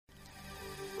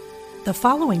The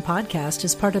following podcast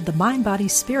is part of the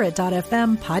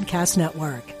MindBodySpirit.fm podcast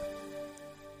network.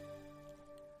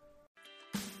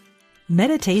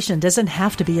 Meditation doesn't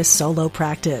have to be a solo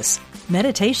practice.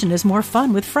 Meditation is more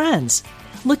fun with friends.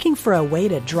 Looking for a way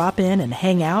to drop in and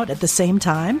hang out at the same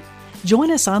time? Join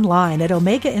us online at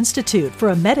Omega Institute for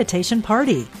a meditation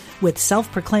party with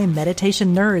self-proclaimed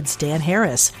meditation nerds Dan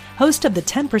Harris, host of the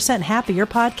 10% Happier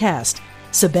podcast,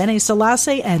 Sebene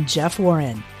Selassie, and Jeff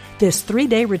Warren. This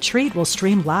 3-day retreat will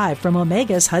stream live from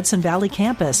Omega's Hudson Valley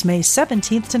campus May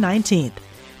 17th to 19th.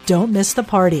 Don't miss the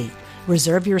party.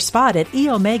 Reserve your spot at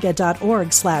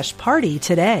eomega.org/party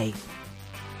today.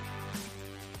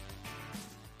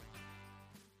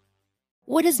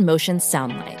 What does motion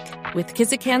sound like? With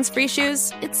Kizikans free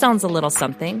shoes, it sounds a little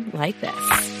something like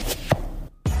this.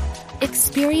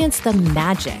 Experience the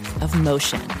magic of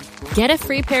motion. Get a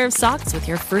free pair of socks with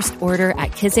your first order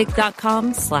at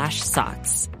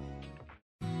kizik.com/socks.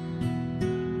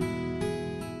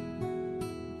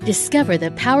 Discover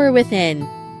the power within.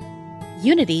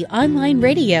 Unity Online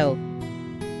Radio.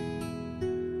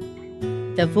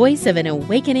 The voice of an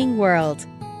awakening world.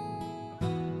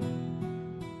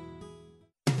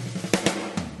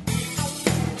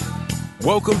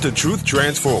 Welcome to Truth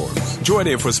Transforms. Join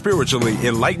in for spiritually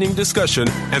enlightening discussion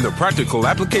and the practical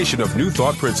application of new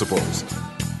thought principles.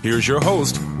 Here's your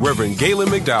host, Reverend Galen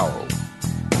McDowell.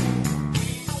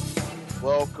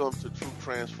 Welcome to Truth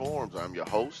Transforms. I'm your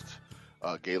host,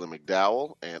 Galen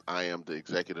McDowell, and I am the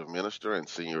Executive Minister and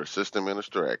Senior Assistant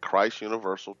Minister at Christ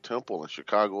Universal Temple in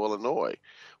Chicago, Illinois,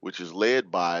 which is led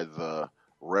by the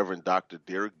Reverend Dr.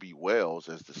 Derek B. Wells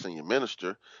as the Senior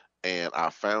Minister, and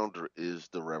our founder is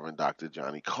the Reverend Dr.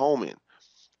 Johnny Coleman.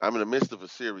 I'm in the midst of a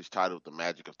series titled The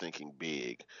Magic of Thinking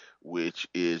Big, which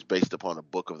is based upon a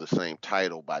book of the same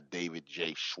title by David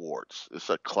J. Schwartz. It's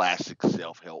a classic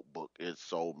self-help book. It's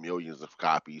sold millions of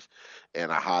copies,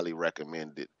 and I highly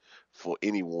recommend it for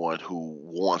anyone who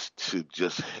wants to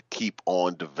just keep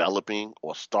on developing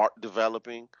or start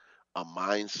developing a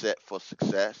mindset for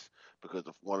success, because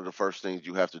one of the first things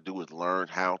you have to do is learn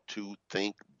how to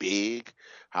think big,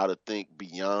 how to think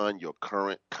beyond your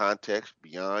current context,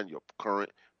 beyond your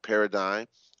current paradigm.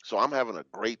 So I'm having a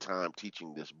great time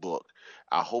teaching this book.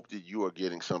 I hope that you are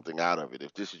getting something out of it.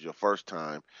 If this is your first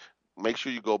time, make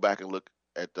sure you go back and look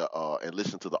at the and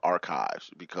listen to the archives,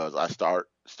 because I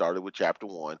started with chapter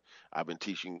 1. I've been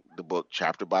teaching the book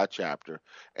chapter by chapter,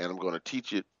 and I'm going to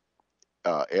teach it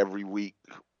every week,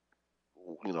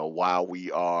 while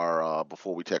we are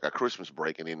before we take our Christmas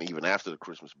break, and then even after the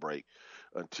Christmas break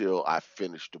until I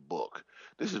finish the book.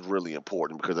 This is really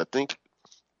important, because I think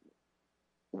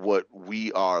what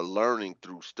we are learning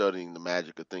through studying the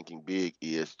magic of thinking big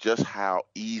is just how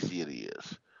easy it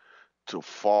is to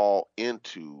fall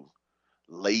into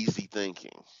lazy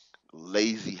thinking,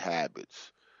 lazy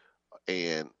habits,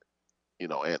 and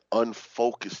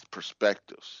unfocused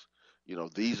perspectives.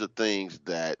 These are things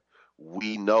that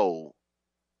we know,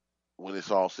 when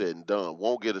it's all said and done,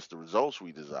 won't get us the results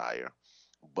we desire,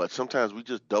 but sometimes we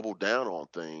just double down on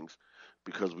things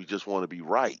because we just want to be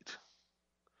right.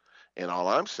 And all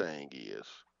I'm saying is,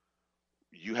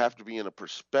 you have to be in a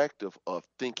perspective of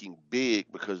thinking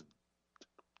big, because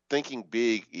thinking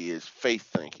big is faith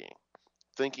thinking.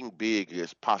 Thinking big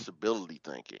is possibility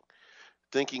thinking.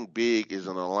 Thinking big is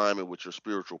in alignment with your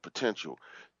spiritual potential.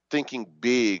 Thinking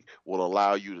big will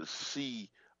allow you to see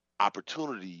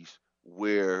opportunities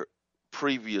where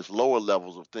previous lower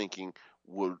levels of thinking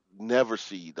will never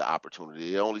see the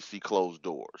opportunity. They only see closed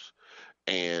doors.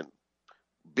 And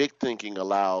big thinking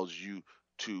allows you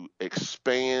to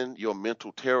expand your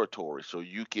mental territory so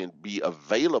you can be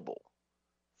available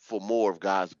for more of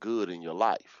God's good in your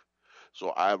life.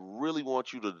 So I really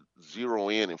want you to zero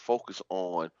in and focus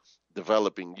on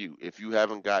developing you. If you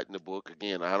haven't gotten the book,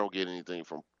 again, I don't get anything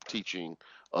from teaching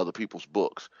other people's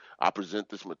books. I present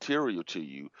this material to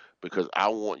you because I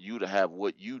want you to have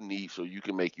what you need so you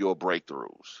can make your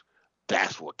breakthroughs.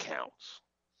 That's what counts.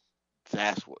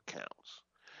 That's what counts.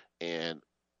 And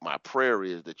my prayer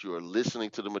is that you are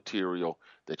listening to the material,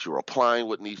 that you're applying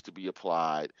what needs to be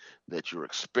applied, that you're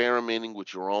experimenting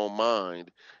with your own mind,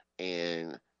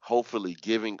 and hopefully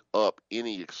giving up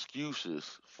any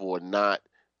excuses for not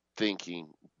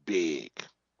thinking big.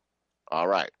 All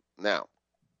right. Now,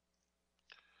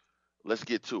 let's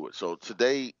get to it. So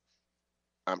today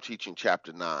I'm teaching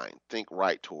chapter 9, Think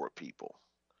Right Toward People.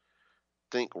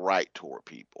 Think right toward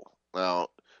people. Now,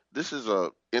 this is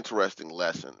an interesting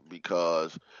lesson,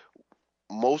 because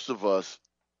most of us,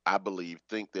 I believe,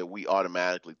 think that we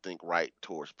automatically think right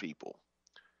towards people.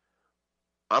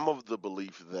 I'm of the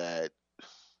belief that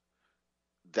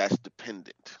that's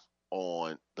dependent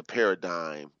on the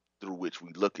paradigm through which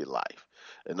we look at life.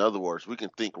 In other words, we can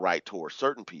think right towards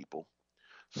certain people.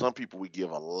 Some people we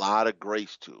give a lot of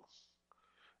grace to,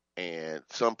 and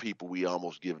some people we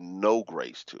almost give no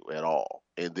grace to at all.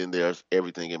 And then there's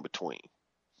everything in between.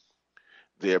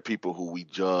 There are people who we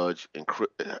judge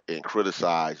and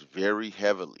criticize very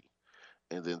heavily,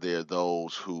 and then there are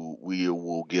those who we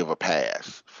will give a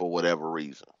pass for whatever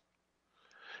reason.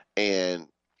 And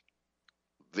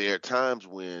there are times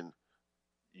when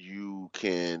you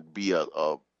can be a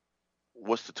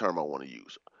what's the term I want to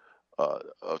use?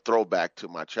 A throwback to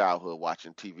my childhood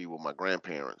watching TV with my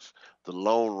grandparents, the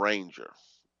Lone Ranger.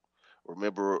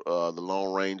 Remember the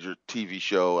Lone Ranger TV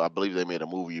show? I believe they made a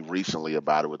movie recently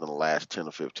about it within the last 10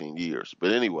 or 15 years.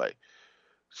 But anyway,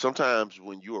 sometimes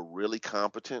when you are really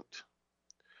competent,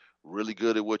 really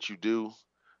good at what you do,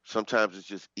 sometimes it's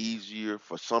just easier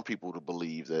for some people to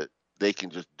believe that they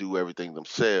can just do everything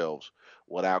themselves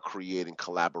without creating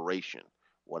collaboration,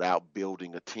 without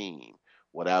building a team,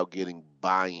 without getting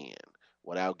buy-in,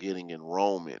 without getting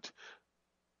enrollment.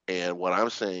 And what I'm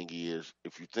saying is,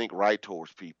 if you think right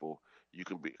towards people, you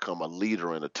can become a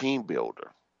leader and a team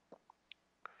builder.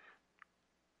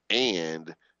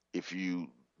 And if you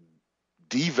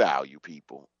devalue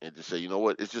people and just say, you know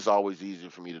what, it's just always easier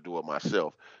for me to do it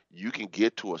myself, you can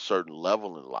get to a certain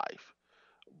level in life.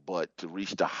 But to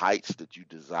reach the heights that you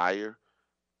desire,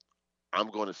 I'm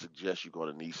going to suggest you're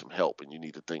going to need some help, and you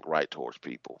need to think right towards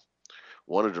people.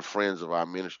 One of the friends of our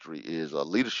ministry is a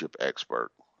leadership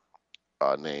expert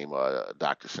named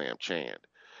Dr. Sam Chand.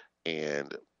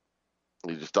 And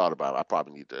we just thought about it. I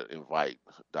probably need to invite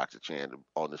Dr. Chand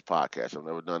on this podcast. I've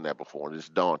never done that before, and it's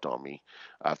dawned on me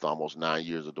after almost 9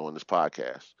 years of doing this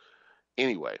podcast.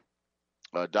 Anyway,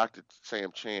 Dr.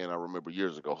 Sam Chand, I remember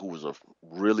years ago, who was a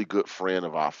really good friend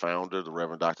of our founder, the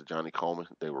Reverend Dr. Johnny Coleman.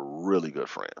 They were really good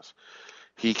friends.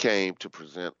 He came to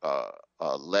present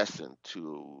a lesson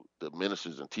to the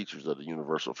ministers and teachers of the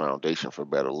Universal Foundation for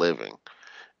Better Living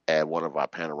at one of our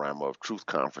Panorama of Truth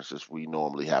conferences. We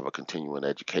normally have a continuing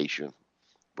education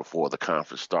before the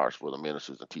conference starts, where the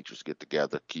ministers and teachers get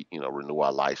together, renew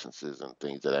our licenses and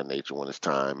things of that nature when it's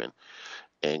time,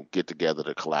 and get together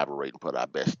to collaborate and put our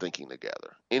best thinking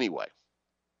together. Anyway,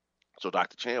 so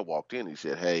Dr. Chan walked in. He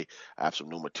said, hey, I have some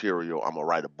new material. I'm going to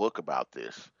write a book about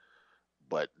this,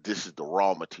 but this is the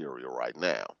raw material right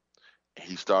now.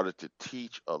 He started to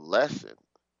teach a lesson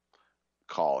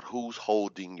called Who's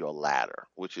Holding Your Ladder,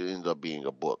 which ends up being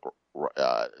a book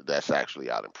that's actually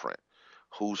out in print.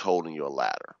 Who's Holding Your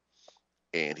Ladder?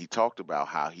 And he talked about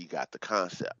how he got the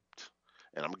concept.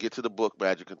 And I'm going to get to the book,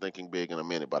 Magic and Thinking Big, in a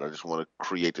minute, but I just want to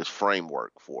create this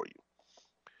framework for you.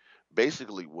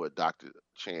 Basically, what Dr.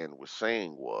 Chan was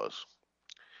saying was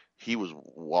he was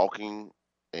walking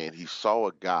and he saw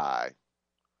a guy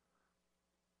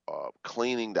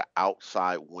cleaning the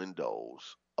outside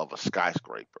windows of a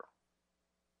skyscraper.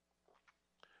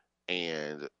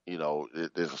 And,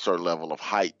 there's a certain level of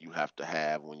height you have to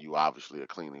have when you obviously are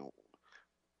cleaning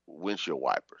windshield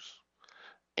wipers.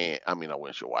 And not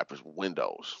windshield wipers,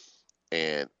 windows.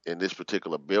 And in this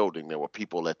particular building, there were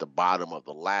people at the bottom of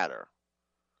the ladder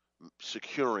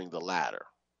securing the ladder.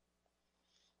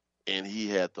 And he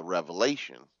had the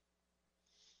revelation.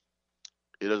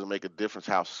 It doesn't make a difference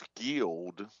how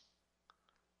skilled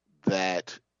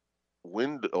that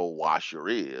window washer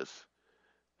is.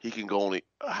 He can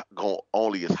go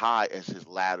only as high as his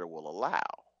ladder will allow.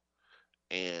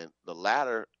 And the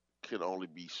ladder can only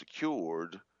be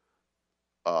secured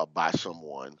by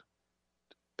someone,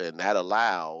 and that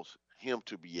allows him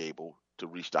to be able to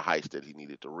reach the heights that he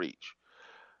needed to reach.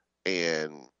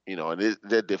 And,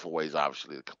 there are different ways,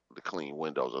 obviously, to clean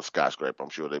windows of a skyscraper. I'm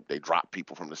sure they drop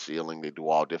people from the ceiling. They do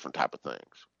all different type of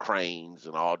things, cranes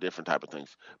and all different type of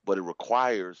things. But it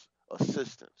requires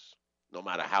assistance, no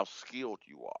matter how skilled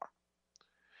you are.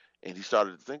 And he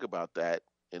started to think about that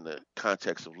in the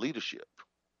context of leadership.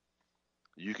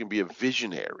 You can be a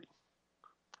visionary.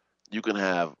 You can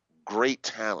have great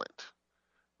talent,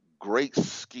 great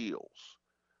skills,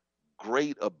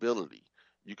 great ability.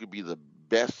 You could be the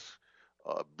best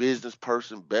business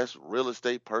person, best real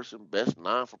estate person, best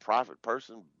non-for-profit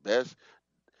person, best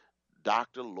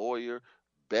doctor, lawyer,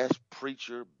 best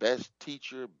preacher, best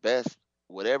teacher, best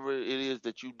whatever it is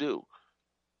that you do.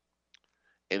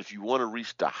 And if you want to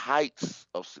reach the heights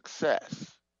of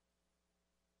success,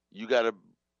 you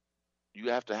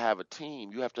have to have a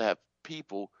team. You have to have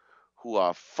people who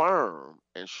are firm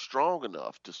and strong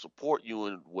enough to support you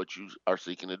in what you are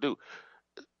seeking to do.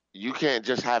 You can't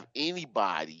just have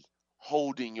anybody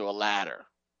holding your ladder.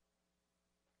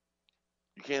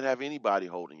 You can't have anybody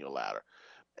holding your ladder.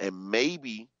 And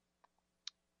maybe,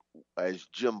 as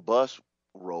Jim Buss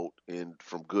wrote in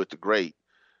From Good to Great,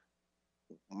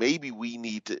 maybe we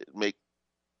need to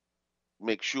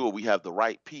make sure we have the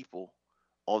right people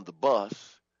on the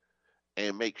bus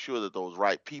and make sure that those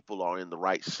right people are in the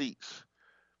right seats.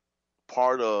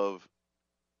 Part of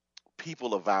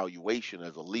people evaluation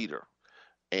as a leader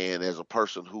and as a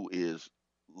person who is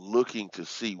looking to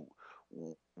see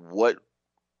what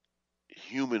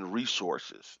human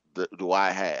resources do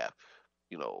I have,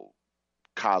 you know,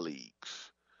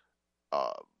 colleagues,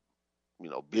 uh,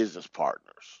 business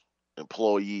partners,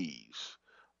 employees,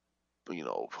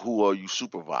 who are you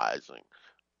supervising,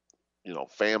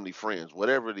 family, friends,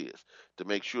 whatever it is, to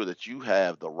make sure that you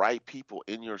have the right people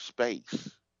in your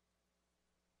space,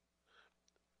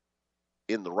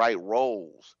 in the right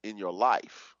roles in your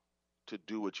life to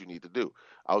do what you need to do.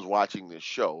 I was watching this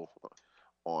show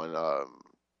on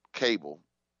cable,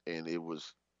 and it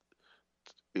was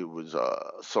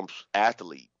some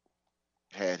athlete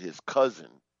had his cousin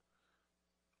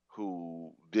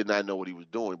who did not know what he was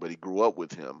doing, but he grew up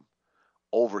with him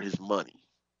over his money,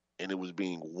 and it was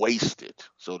being wasted.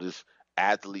 So this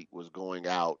athlete was going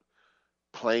out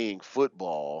playing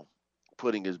football,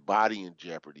 putting his body in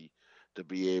jeopardy to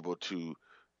be able to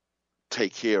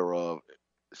take care of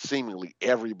seemingly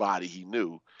everybody he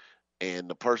knew. And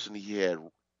the person he had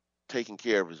taking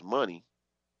care of his money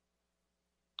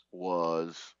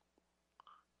was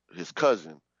his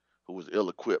cousin, who was ill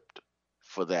equipped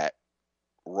for that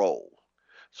role.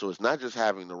 So it's not just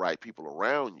having the right people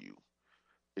around you,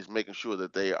 it's making sure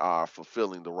that they are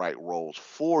fulfilling the right roles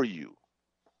for you.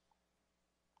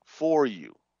 For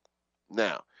you.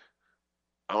 Now,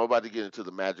 I'm about to get into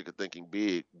the Magic of Thinking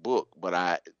Big book, but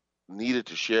I needed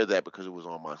to share that because it was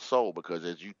on my soul. Because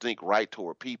as you think right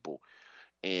toward people,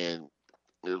 and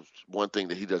it's one thing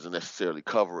that he doesn't necessarily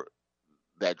cover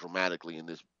that dramatically in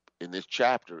this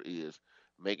chapter is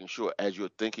making sure as you're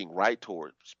thinking right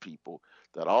towards people,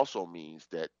 that also means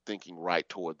that thinking right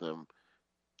toward them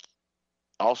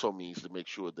also means to make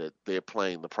sure that they're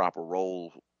playing the proper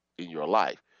role in your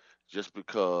life. Just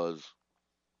because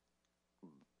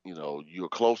you're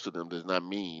close to them does not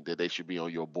mean that they should be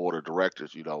on your board of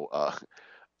directors.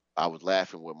 I was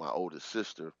laughing with my oldest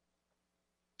sister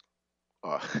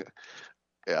uh,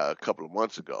 a couple of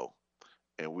months ago,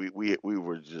 and we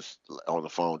were just on the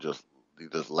phone, just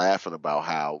laughing about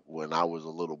how when I was a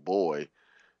little boy,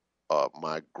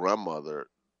 my grandmother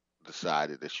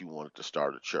decided that she wanted to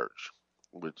start a church.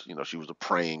 Which she was a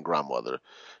praying grandmother.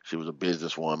 She was a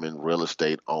businesswoman, real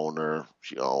estate owner.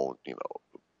 She owned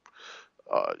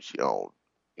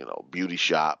beauty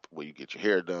shop where you get your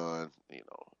hair done.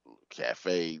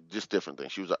 Cafe, just different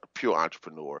things. She was a pure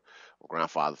entrepreneur. My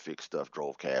grandfather fixed stuff,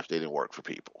 drove cabs. They didn't work for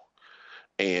people.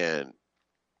 And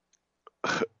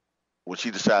when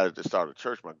she decided to start a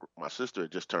church, my sister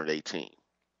had just turned 18.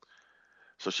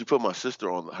 So she put my sister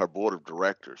on her board of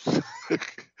directors.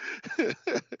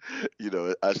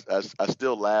 I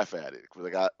still laugh at it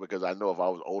because I know if I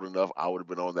was old enough, I would have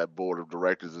been on that board of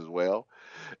directors as well.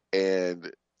 And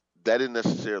that didn't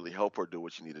necessarily help her do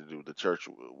what she needed to do. The church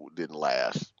didn't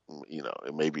last.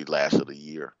 It maybe lasted a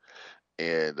year.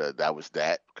 And that was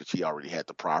that because she already had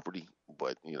the property.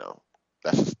 But,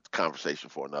 that's a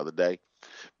conversation for another day.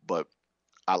 But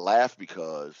I laugh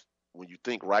because when you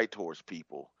think right towards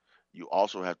people, you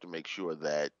also have to make sure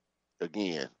that,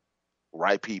 again,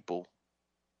 right people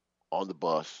on the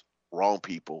bus, wrong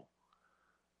people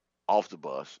off the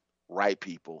bus, right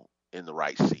people in the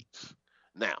right seats.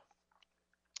 Now,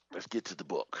 let's get to the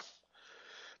book.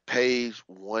 Page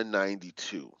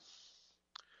 192.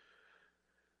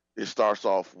 It starts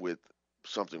off with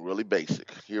something really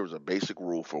basic. Here's a basic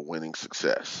rule for winning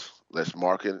success. Let's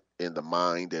mark it in the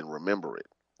mind and remember it.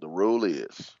 The rule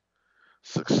is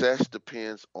success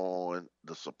depends on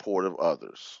the support of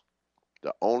others.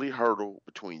 The only hurdle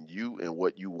between you and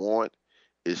what you want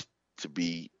is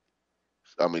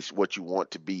what you want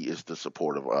to be is the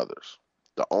support of others.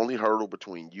 The only hurdle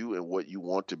between you and what you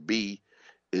want to be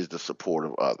is the support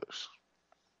of others.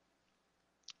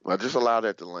 Now, just allow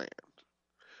that to land,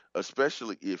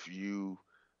 especially if you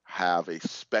have a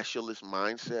specialist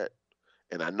mindset.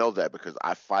 And I know that because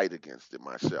I fight against it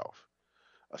myself.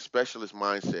 A specialist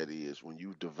mindset is when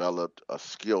you've developed a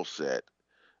skill set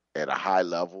at a high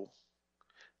level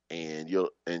and you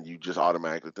just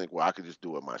automatically think, well, I could just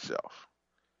do it myself.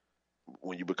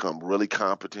 When you become really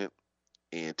competent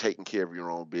in taking care of your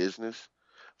own business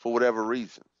for whatever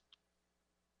reason.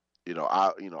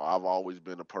 I've always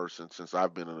been a person since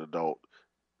I've been an adult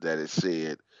that has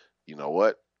said, you know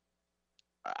what,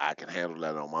 I can handle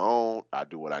that on my own. I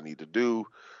do what I need to do.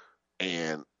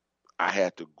 And I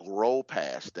had to grow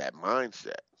past that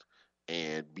mindset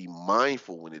and be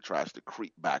mindful when it tries to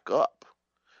creep back up,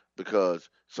 because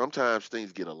sometimes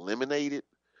things get eliminated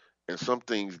and some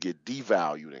things get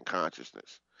devalued in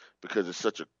consciousness because it's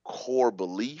such a core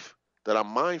belief that I'm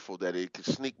mindful that it can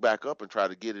sneak back up and try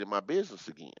to get it in my business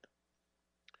again,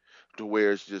 to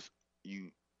where it's just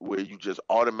you where you just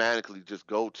automatically just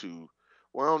go to,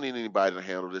 well, I don't need anybody to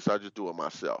handle this, I just do it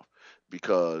myself.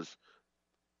 Because,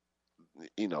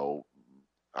 you know,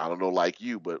 I don't know like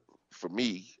you, but for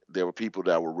me, there were people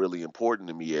that were really important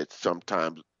to me at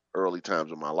sometimes early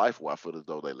times in my life where I feel as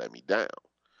though they let me down.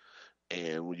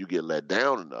 And when you get let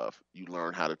down enough, you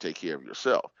learn how to take care of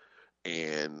yourself.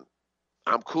 And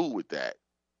I'm cool with that,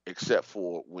 except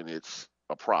for when it's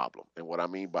a problem. And what I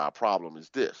mean by a problem is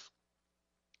this: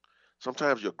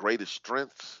 sometimes your greatest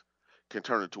strengths can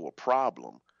turn into a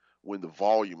problem when the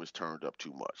volume is turned up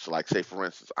too much. So, like, say, for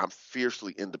instance, I'm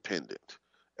fiercely independent,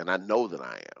 and I know that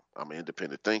I am. I'm an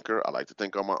independent thinker. I like to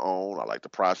think on my own. I like to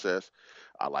process.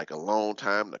 I like alone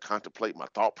time to contemplate my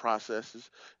thought processes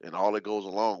and all that goes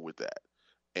along with that.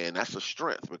 And that's a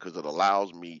strength because it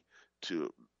allows me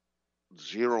to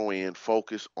zero in,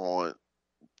 focus on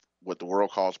what the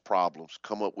world calls problems,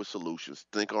 come up with solutions,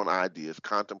 think on ideas,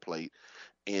 contemplate,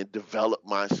 and develop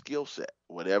my skill set,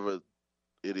 whatever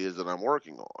it is that I'm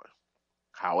working on.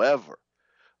 However,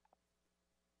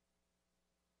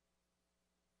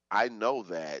 I know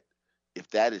that if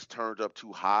that is turned up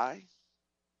too high,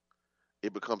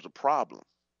 it becomes a problem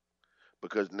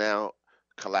because now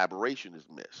collaboration is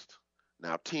missed.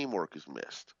 Now teamwork is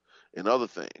missed and other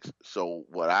things. So,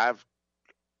 what I've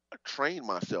trained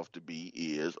myself to be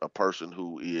is a person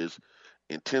who is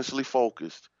intensely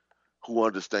focused, who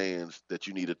understands that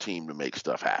you need a team to make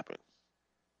stuff happen.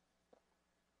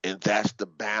 And that's the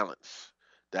balance.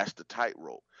 That's the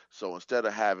tightrope. So instead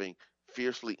of having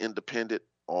fiercely independent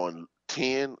on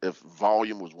 10, if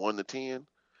volume was 1 to 10,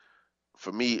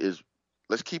 for me is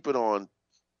let's keep it on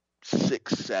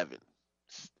 6, 7,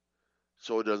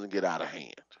 so it doesn't get out of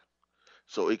hand.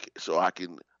 So I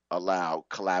can allow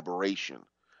collaboration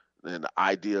and the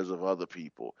ideas of other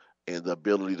people and the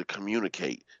ability to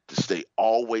communicate to stay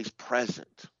always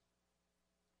present.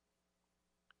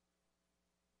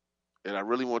 And I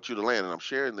really want you to land, and I'm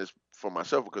sharing this for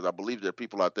myself because I believe there are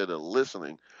people out there that are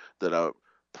listening that are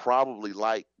probably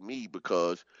like me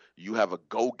because you have a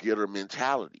go-getter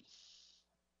mentality.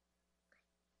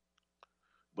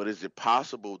 But is it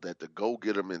possible that the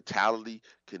go-getter mentality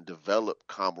can develop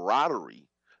camaraderie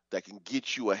that can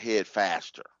get you ahead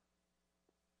faster?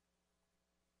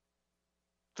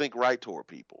 Think right toward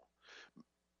people.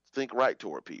 Think right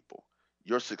toward people.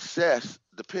 Your success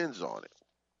depends on it.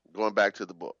 Going back to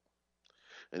the book.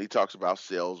 And he talks about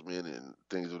salesmen and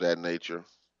things of that nature.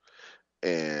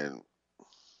 And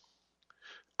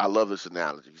I love this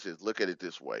analogy. He says, look at it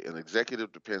this way. An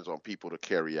executive depends on people to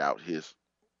carry out his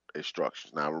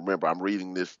instructions. Now, remember, I'm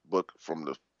reading this book from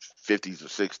the 50s or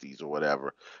 60s or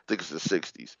whatever. I think it's the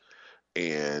 60s.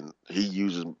 And he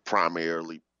uses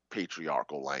primarily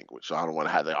patriarchal language. So I don't want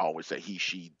to have they always say he,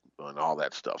 she, and all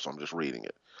that stuff. So I'm just reading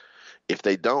it. If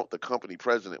they don't, the company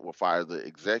president will fire the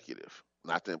executive,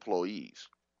 not the employees.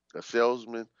 A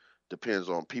salesman depends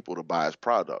on people to buy his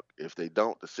product. If they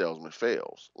don't, the salesman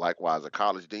fails. Likewise, a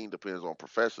college dean depends on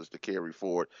professors to carry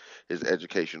forward his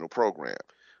educational program.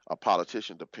 A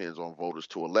politician depends on voters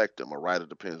to elect him. A writer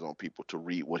depends on people to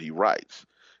read what he writes,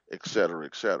 et cetera,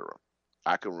 et cetera.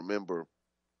 I can remember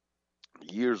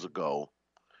years ago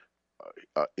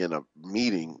in a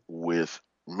meeting with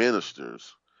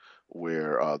ministers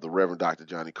where the Reverend Dr.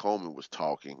 Johnny Coleman was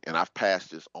talking, and I've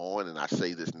passed this on, and I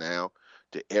say this now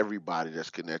to everybody that's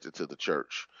connected to the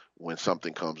church when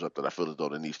something comes up that I feel as though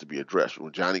that needs to be addressed.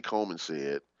 When Johnny Coleman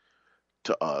said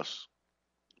to us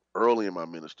early in my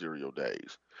ministerial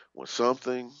days, when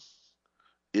something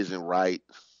isn't right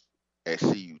at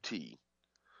CUT,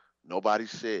 nobody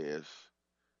says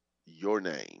your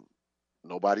name.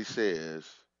 Nobody says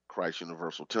Christ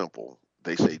Universal Temple.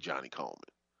 They say Johnny Coleman.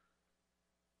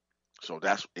 So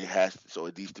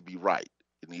it needs to be right.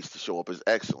 It needs to show up as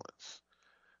excellence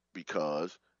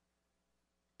because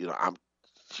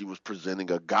she was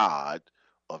presenting a God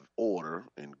of order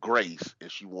and grace, and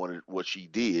she wanted what she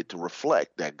did to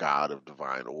reflect that God of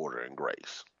divine order and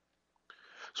grace.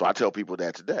 So I tell people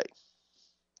that today.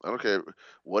 I don't care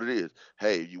what it is.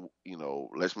 Hey,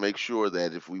 let's make sure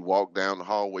that if we walk down the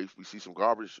hallway, if we see some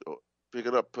garbage, pick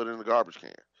it up, put it in the garbage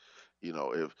can.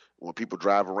 If when people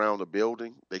drive around the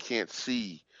building, they can't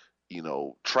see,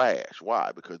 trash.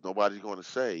 Why? Because nobody's going to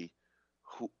say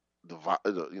who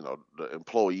the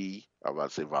employee. I'm about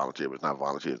to say volunteer, but it's not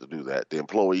volunteers to do that. The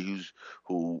employee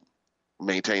who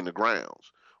maintain the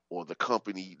grounds, or the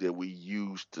company that we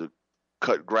use to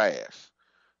cut grass,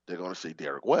 they're going to say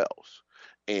Derek Wells.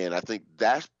 And I think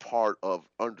that's part of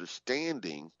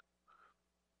understanding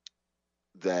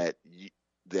that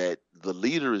that the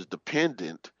leader is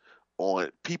dependent on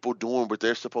people doing what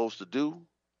they're supposed to do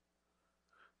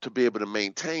to be able to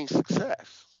maintain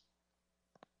success.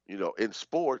 In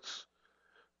sports,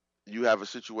 you have a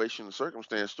situation, a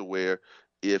circumstance to where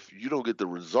if you don't get the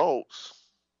results,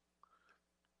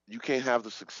 you can't have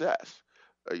the success.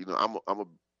 I'm a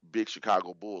big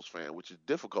Chicago Bulls fan, which is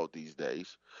difficult these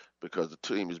days because the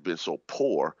team has been so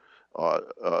poor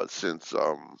since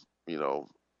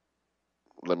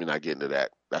let me not get into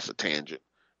that. That's a tangent.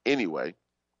 Anyway,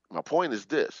 my point is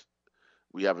this: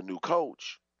 we have a new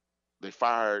coach. They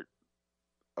fired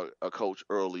a coach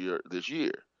earlier this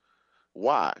year.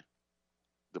 Why?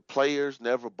 The players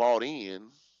never bought in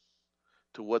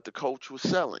to what the coach was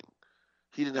selling.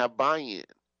 He didn't have buy-in.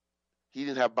 He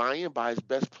didn't have buy-in by his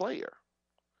best player.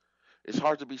 It's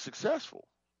hard to be successful.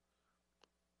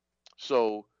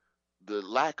 So the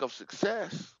lack of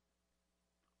success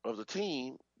of the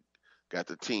team got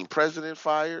the team president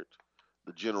fired,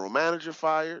 the general manager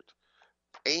fired,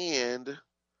 and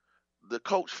the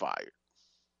coach fired.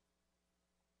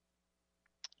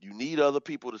 You need other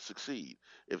people to succeed.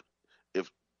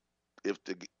 If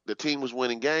the team was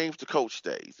winning games, the coach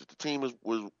stays. If the team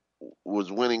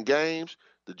was winning games,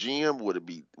 the GM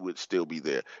would still be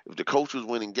there. If the coach was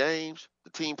winning games,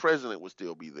 the team president would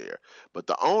still be there. But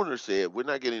the owner said, we're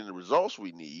not getting the results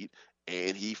we need,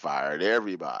 and he fired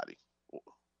everybody.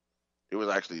 It was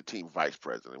actually the team vice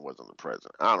president. It wasn't the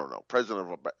president. I don't know.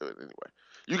 Anyway,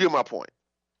 you get my point.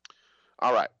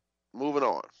 All right, moving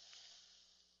on.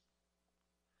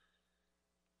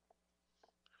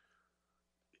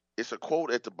 It's a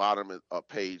quote at the bottom of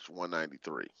page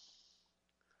 193.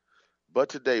 But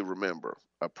today, remember,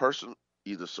 a person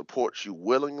either supports you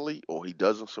willingly or he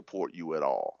doesn't support you at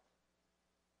all.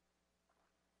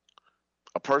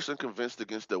 A person convinced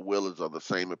against their will is of the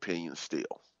same opinion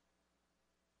still.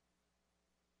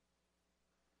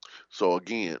 So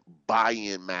again,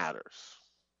 buy-in matters.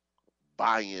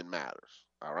 Buy-in matters.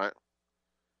 All right?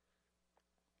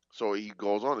 So he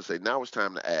goes on to say, now it's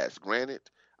time to ask. Granted,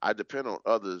 I depend on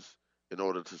others in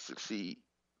order to succeed,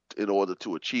 in order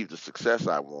to achieve the success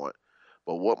I want.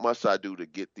 But what must I do to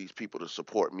get these people to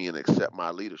support me and accept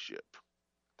my leadership?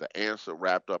 The answer,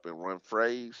 wrapped up in one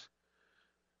phrase,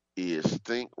 is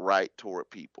think right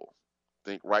toward people.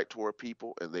 Think right toward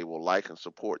people, and they will like and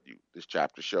support you. This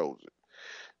chapter shows it.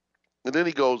 And then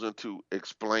he goes into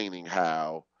explaining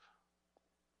how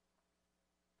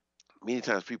many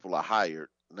times people are hired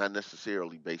not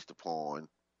necessarily based upon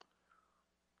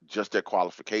just their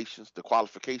qualifications. The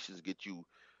qualifications get you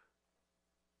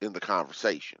in the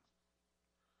conversation.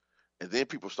 And then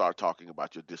people start talking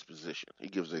about your disposition. He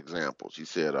gives examples. He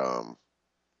said,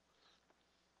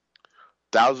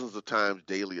 thousands of times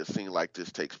daily a scene like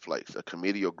this takes place. A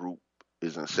committee or group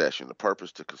is in session. The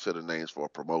purpose to consider names for a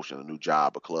promotion, a new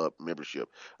job, a club membership,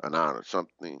 an honor,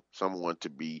 someone to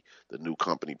be the new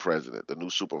company president, the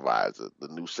new supervisor, the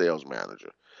new sales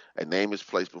manager. A name is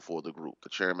placed before the group. The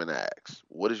chairman asks,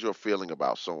 what is your feeling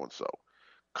about so-and-so?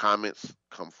 Comments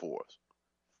come forth.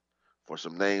 For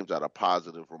some names that are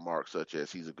positive remarks such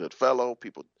as he's a good fellow,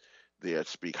 people there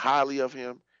speak highly of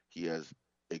him. He has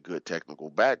a good technical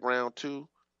background too.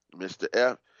 Mr.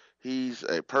 F, he's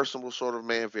a personable sort of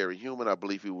man, very human. I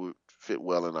believe he would fit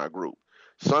well in our group.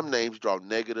 Some names draw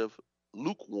negative,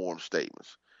 lukewarm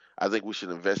statements. I think we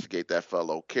should investigate that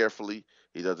fellow carefully.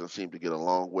 He doesn't seem to get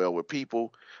along well with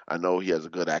people. I know he has a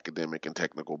good academic and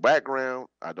technical background.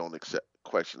 I don't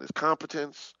question his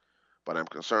competence, but I'm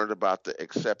concerned about the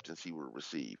acceptance he will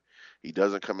receive. He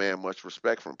doesn't command much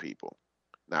respect from people.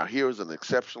 Now, here is an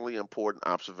exceptionally important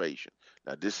observation.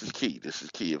 Now, this is key. This is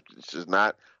key. If this is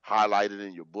not highlighted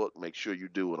in your book, make sure you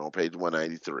do it on page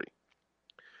 193.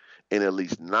 In at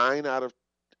least 9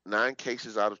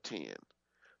 cases out of 10,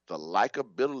 the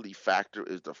likability factor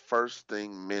is the first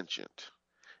thing mentioned.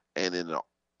 And in an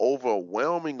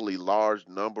overwhelmingly large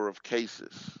number of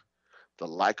cases, the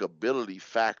likability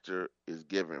factor is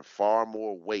given far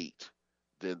more weight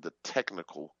than the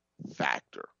technical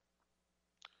factor.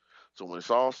 So when it's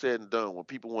all said and done, when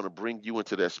people want to bring you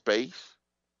into their space,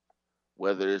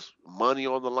 whether it's money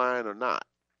on the line or not,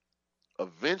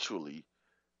 eventually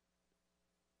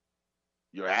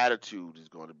your attitude is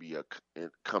going to be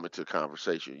come into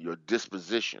conversation, your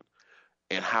disposition,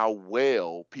 and how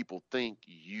well people think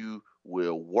you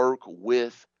will work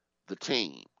with the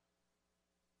team.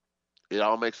 It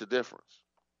all makes a difference.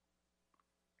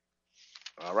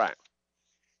 All right.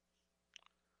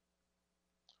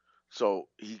 So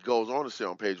he goes on to say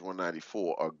on page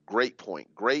 194, a great point.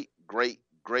 Great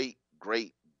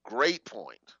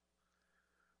point.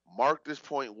 Mark this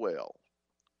point well.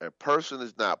 A person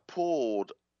is not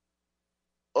pulled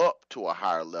up to a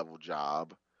higher level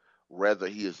job, rather,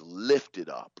 he is lifted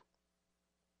up.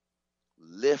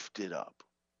 Lifted up.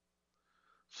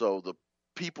 So the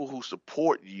people who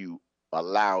support you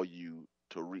allow you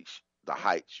to reach the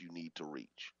heights you need to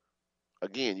reach.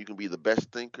 Again, you can be the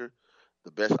best thinker,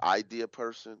 the best idea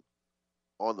person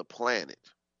on the planet.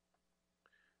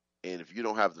 And if you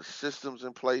don't have the systems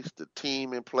in place, the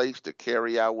team in place to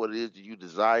carry out what it is that you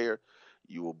desire,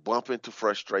 you will bump into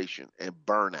frustration and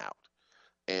burnout.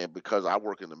 And because I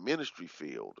work in the ministry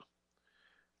field,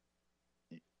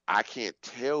 I can't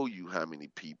tell you how many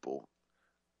people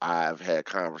I've had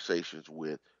conversations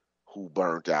with who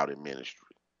burnt out in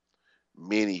ministry,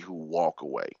 many who walk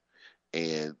away.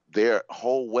 And their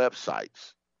whole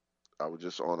websites, I was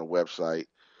just on a website,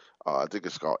 I think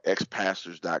it's called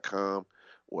xpastors.com,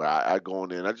 where I go in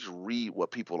there and I just read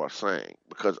what people are saying,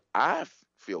 because I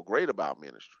feel great about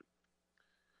ministry,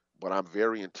 but I'm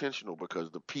very intentional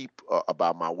because the people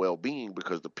about my well-being,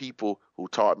 because the people who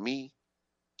taught me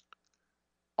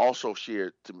also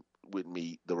shared with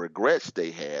me the regrets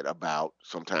they had about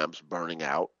sometimes burning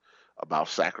out, about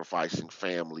sacrificing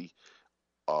family,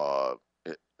 uh,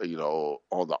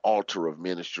 on the altar of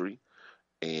ministry,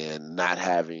 and not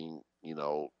having,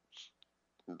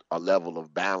 a level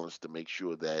of balance to make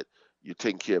sure that you're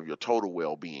taking care of your total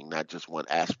well-being, not just one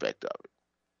aspect of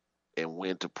it, and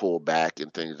when to pull back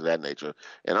and things of that nature.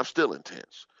 And I'm still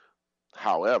intense.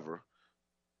 However,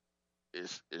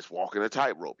 it's walking a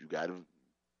tightrope. You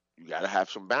got to have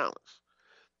some balance.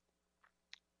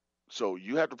 So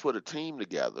you have to put a team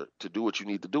together to do what you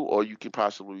need to do, or you can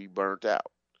possibly be burnt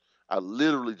out. I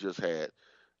literally just had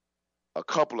a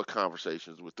couple of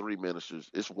conversations with 3 ministers.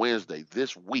 It's Wednesday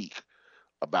this week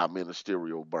about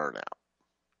ministerial burnout.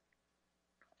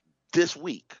 This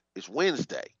week, it's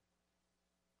Wednesday.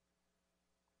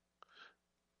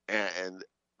 And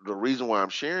the reason why I'm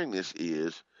sharing this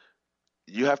is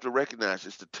you have to recognize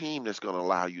it's the team that's going to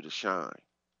allow you to shine.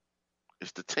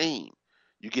 It's the team.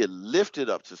 You get lifted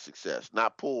up to success,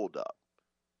 not pulled up.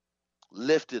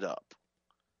 Lifted up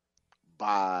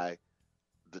by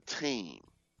the team.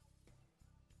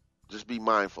 Just be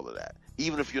mindful of that.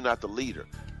 Even if you're not the leader,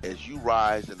 as you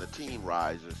rise and the team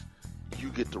rises, you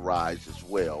get to rise as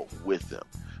well with them.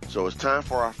 So it's time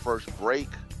for our first break.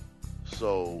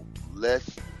 So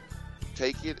let's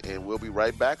take it, and we'll be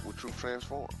right back with Truth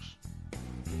Transforms.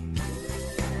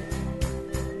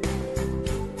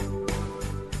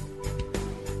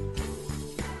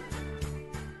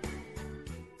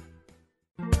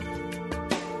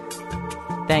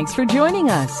 Thanks for joining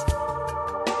us.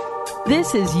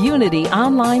 This is Unity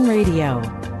Online Radio,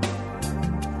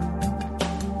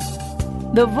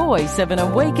 the voice of an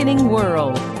awakening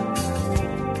world.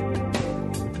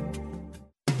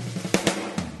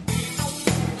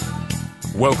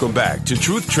 Welcome back to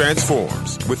Truth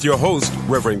Transforms with your host,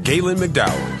 Reverend Galen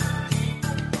McDowell.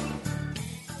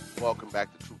 Welcome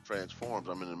back to Truth Transforms.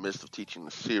 I'm in the midst of teaching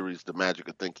the series, The Magic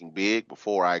of Thinking Big.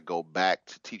 Before I go back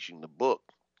to teaching the book,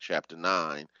 Chapter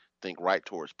 9, Think Right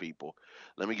Towards People,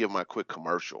 let me give my quick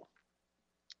commercial.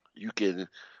 You can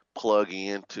plug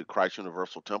in to Christ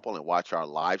Universal Temple and watch our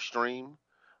live stream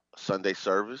Sunday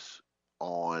service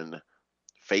on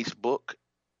Facebook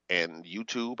and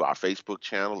YouTube. Our Facebook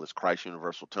channel is Christ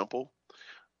Universal Temple.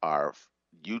 Our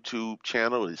YouTube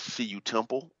channel is CU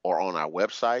Temple, or on our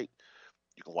website.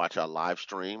 You can watch our live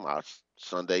stream, our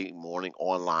Sunday morning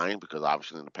online, because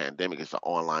obviously in the pandemic, it's an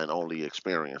online only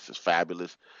experience. It's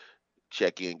fabulous.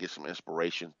 Check in, get some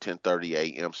inspiration, 10:30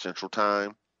 a.m. Central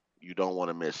Time. You don't want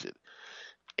to miss it.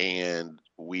 And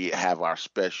we have our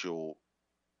special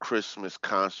Christmas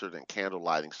concert and candle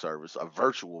lighting service, a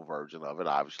virtual version of it,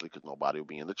 obviously, because nobody will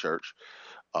be in the church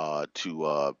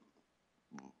to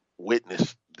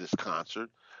witness this concert.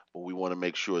 But we want to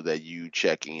make sure that you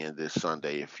check in this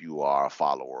Sunday if you are a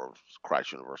follower of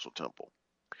Christ Universal Temple.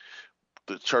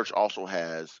 The church also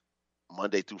has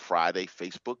Monday through Friday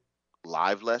Facebook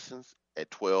live lessons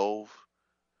at 12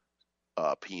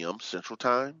 p.m. Central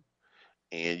Time.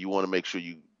 And you want to make sure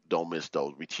you don't miss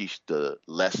those. We teach the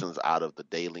lessons out of the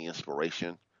Daily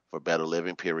Inspiration for Better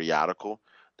Living periodical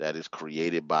that is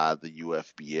created by the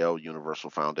UFBL,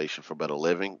 Universal Foundation for Better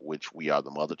Living, which we are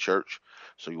the mother church.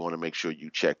 So you want to make sure you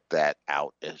check that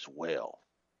out as well.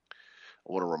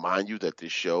 I want to remind you that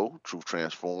this show, Truth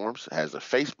Transforms, has a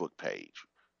Facebook page,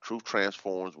 Truth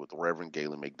Transforms with Reverend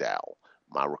Galen McDowell.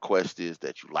 My request is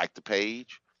that you like the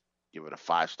page, give it a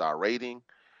 5-star rating,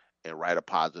 and write a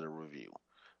positive review.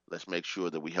 Let's make sure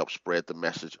that we help spread the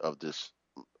message of this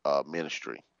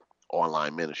ministry,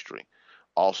 online ministry.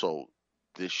 Also,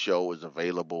 this show is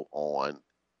available on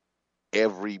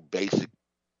every basic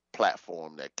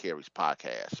platform that carries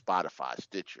podcasts: Spotify,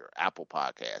 Stitcher, Apple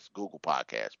Podcasts, Google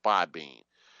Podcasts, Podbean,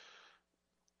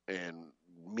 and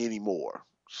many more.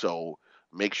 So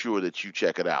make sure that you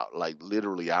check it out. Like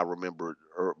literally, I remember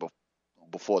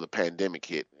before the pandemic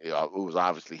hit, it was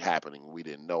obviously happening. We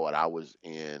didn't know it. I was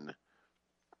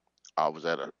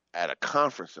at a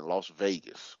conference in Las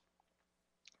Vegas,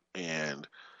 and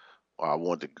I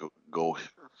wanted to go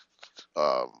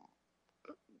um,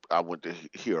 I went to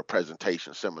hear a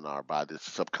presentation seminar by this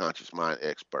subconscious mind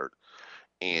expert,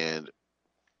 and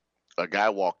a guy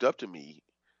walked up to me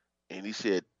and he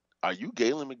said, "Are you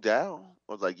Galen McDowell?"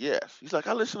 I was like, "Yes." He's like,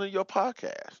 "I listen to your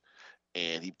podcast,"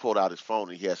 and he pulled out his phone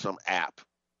and he had some app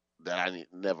that I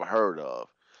never heard of,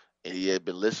 and he had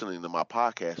been listening to my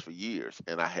podcast for years,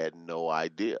 and I had no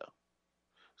idea.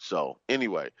 So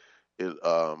anyway, it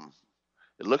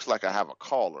it looks like I have a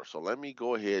caller. So let me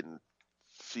go ahead and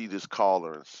see this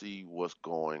caller and see what's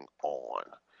going on.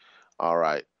 All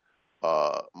right.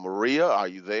 Maria, are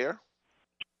you there?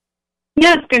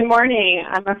 Yes, good morning.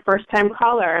 I'm a first-time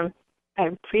caller. I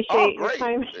Oh, appreciate your great.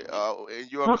 time.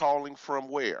 And you're calling from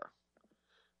where?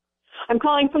 I'm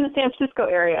calling from the San Francisco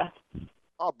area.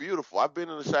 Oh, beautiful. I've been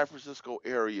in the San Francisco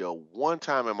area one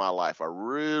time in my life. I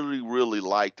really, really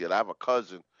liked it. I have a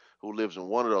cousin who lives in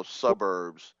one of those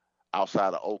suburbs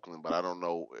outside of Oakland, but I don't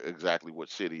know exactly what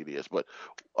city it is. But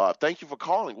thank you for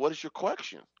calling. What is your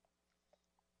question?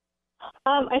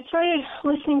 I started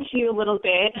listening to you a little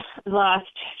bit the last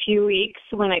few weeks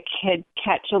when I could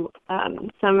catch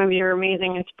some of your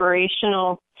amazing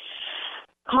inspirational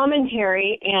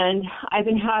commentary, and I've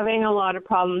been having a lot of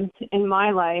problems in my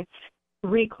life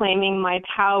reclaiming my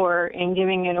power and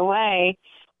giving it away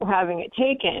or having it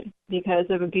taken because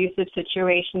of abusive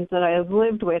situations that I have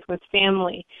lived with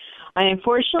family. I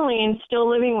unfortunately am still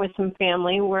living with some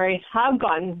family where I have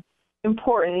gotten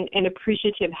important and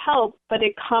appreciative help, but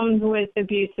it comes with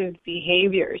abusive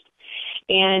behaviors.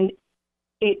 And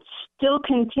it still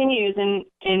continues,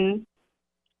 and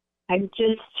I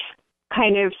just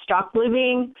kind of stopped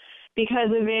living because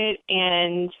of it,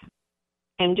 and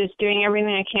just doing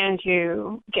everything I can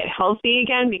to get healthy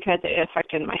again because it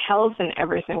affected my health in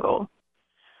every single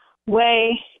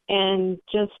way, and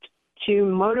just to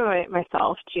motivate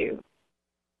myself to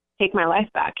take my life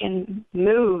back and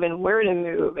move and where to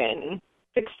move and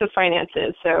fix the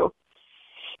finances. So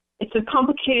it's a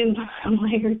complicated,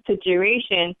 layered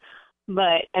situation,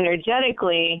 but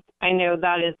energetically, I know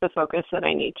that is the focus that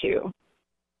I need to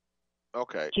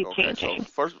keep changing.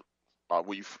 So first,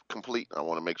 will you complete? I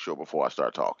want to make sure before I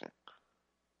start talking.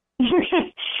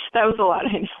 That was a lot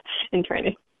in trying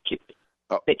to keep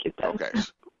it done. Okay.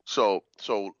 So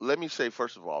let me say,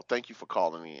 first of all, thank you for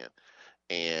calling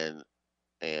in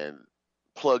and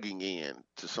plugging in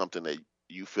to something that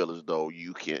you feel as though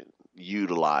you can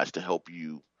utilize to help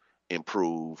you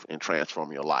improve and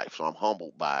transform your life. So I'm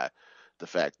humbled by the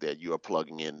fact that you are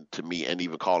plugging in to me and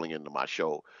even calling into my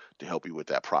show to help you with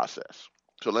that process.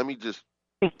 So let me just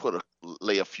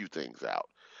lay a few things out.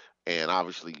 And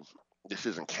obviously, this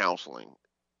isn't counseling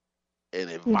and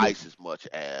advice as much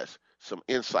as some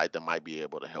insight that might be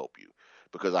able to help you,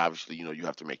 because obviously, you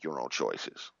have to make your own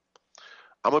choices.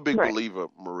 I'm a big believer,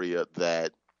 Maria,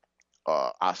 that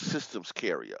our systems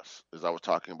carry us, as I was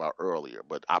talking about earlier,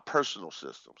 but our personal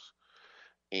systems.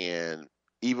 And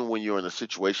even when you're in a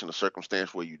situation, a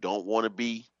circumstance where you don't want to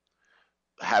be,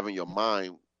 having your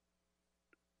mind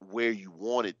where you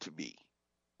want it to be,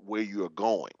 where you're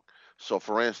going. So,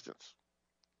 for instance,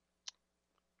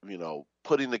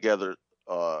 putting together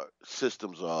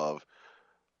systems of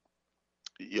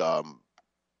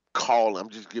call. I'm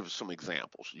just giving some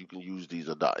examples. You can use these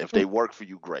or not. If they work for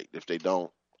you, great. If they don't,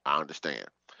 I understand.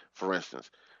 For instance,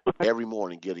 every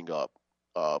morning getting up,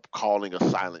 calling a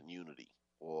silent unity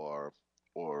or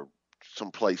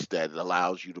some place that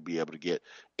allows you to be able to get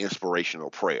inspirational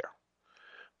prayer.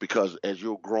 Because as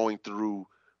you're growing through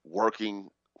working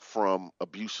from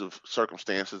abusive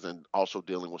circumstances and also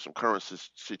dealing with some current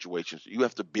situations, you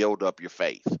have to build up your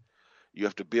faith. You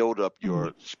have to build up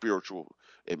your spiritual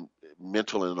and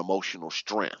mental and emotional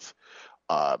strength.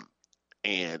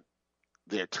 And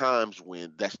there are times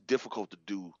when that's difficult to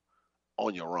do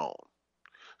on your own.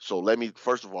 So let me,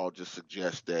 first of all, just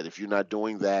suggest that if you're not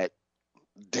doing that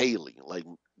daily, like,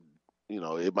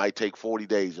 it might take 40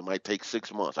 days, it might take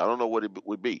 6 months. I don't know what it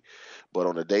would be. But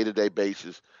on a day-to-day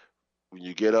basis, when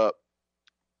you get up,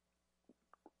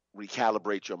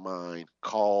 recalibrate your mind,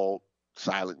 call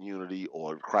Silent Unity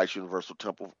or Christ Universal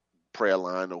Temple Prayer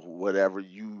Line or whatever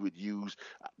you would use.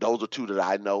 Those are two that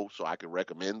I know, so I can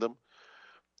recommend them.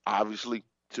 Obviously,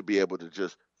 to be able to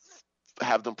just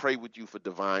have them pray with you for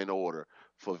divine order,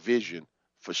 for vision,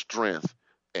 for strength,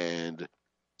 and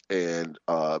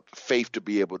faith to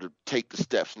be able to take the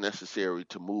steps necessary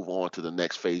to move on to the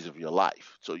next phase of your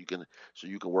life, so you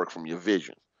can work from your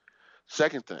vision.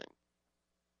 Second thing,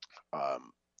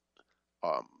 um,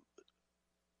 um,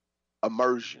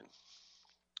 immersion.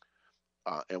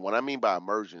 And what I mean by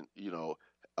immersion,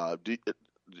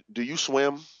 do you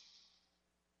swim?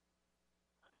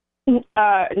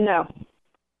 No.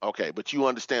 Okay, but you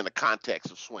understand the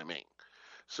context of swimming.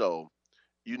 So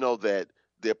you know that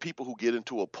there are people who get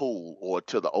into a pool or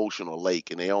to the ocean or lake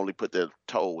and they only put their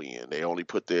toe in. They only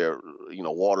put their,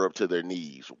 water up to their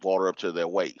knees, water up to their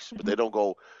waist, but they don't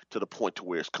go to the point to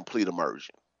where it's complete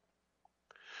immersion.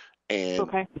 And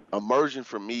Okay. immersion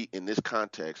for me in this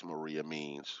context, Maria,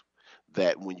 means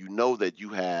that when you know that you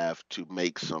have to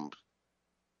make some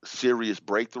serious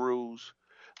breakthroughs,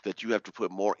 that you have to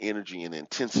put more energy and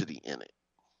intensity in it.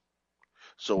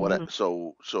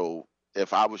 So so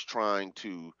if I was trying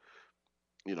to,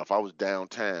 if I was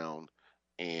downtown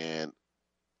and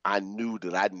I knew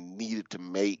that I needed to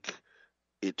make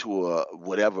it to a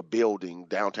whatever building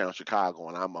downtown Chicago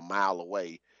and I'm a mile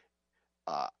away,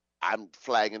 uh, I'm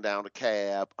flagging down the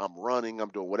cab, I'm running, I'm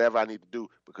doing whatever I need to do,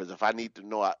 because if I need to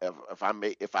know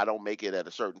if I don't make it at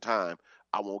a certain time,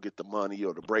 I won't get the money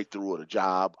or the breakthrough or the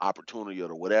job opportunity or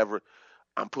the whatever.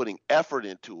 I'm putting effort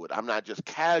into it. I'm not just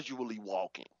casually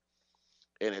walking.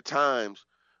 And at times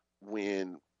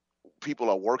when people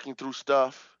are working through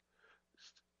stuff,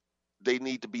 they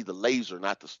need to be the laser,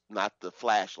 not the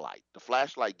flashlight. The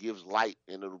flashlight gives light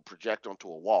and it'll project onto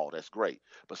a wall. That's great.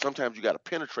 But sometimes you got to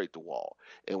penetrate the wall.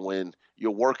 And when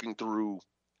you're working through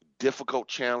difficult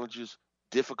challenges,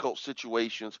 difficult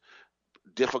situations,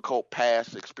 difficult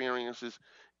past experiences,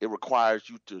 it requires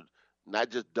you to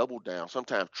not just double down,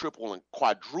 sometimes triple and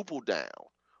quadruple down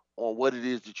on what it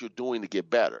is that you're doing to get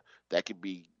better. That could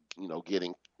be,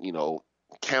 getting,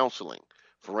 counseling.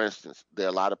 For instance, there are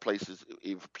a lot of places,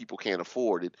 if people can't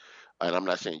afford it, and I'm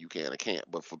not saying you can or can't,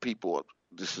 but for people,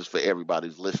 this is for everybody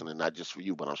who's listening, not just for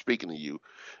you, but I'm speaking to you,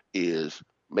 is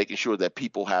making sure that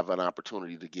people have an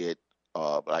opportunity to get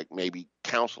like maybe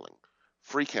counseling,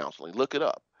 free counseling. Look it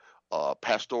up.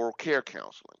 Pastoral care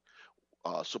counseling,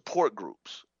 support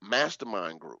groups,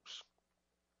 mastermind groups,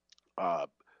 uh,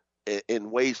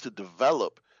 in ways to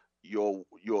develop your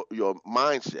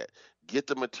mindset. Get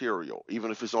the material,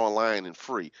 even if it's online and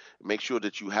free. Make sure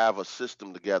that you have a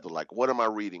system together. Like, what am I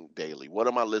reading daily? What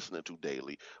am I listening to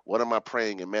daily? What am I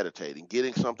praying and meditating?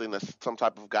 Getting something that's some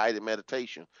type of guided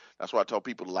meditation. That's why I tell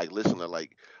people to listen to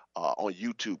on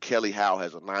YouTube. Kelly Howe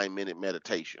has a 9-minute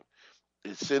meditation.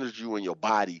 It centers you in your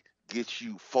body, gets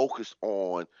you focused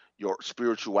on your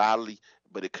spirituality,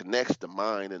 but it connects the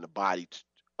mind and the body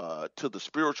to the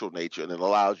spiritual nature, and it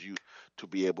allows you to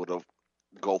be able to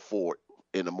go forward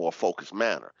in a more focused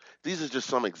manner. These are just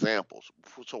some examples.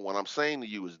 So what I'm saying to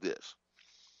you is this: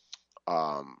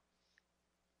 um,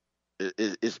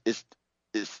 it's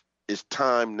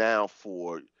time now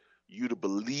for you to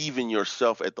believe in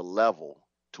yourself at the level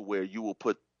to where you will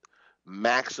put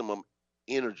maximum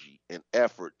energy and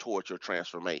effort towards your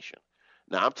transformation.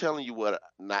 Now, I'm telling you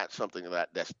not something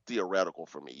that's theoretical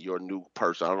for me. You're a new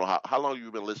person. I don't know how long have you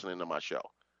been listening to my show?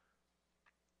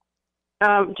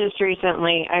 Just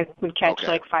recently. I would catch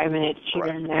 5 minutes here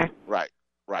and there.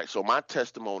 Right. So my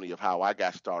testimony of how I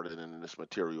got started in this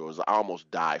material is I almost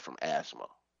died from asthma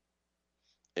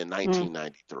in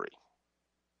 1993,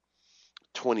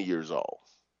 20 years old.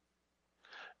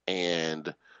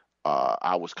 And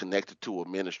I was connected to a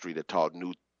ministry that taught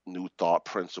new thought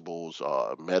principles,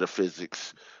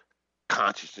 metaphysics,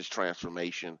 consciousness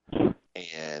transformation,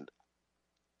 and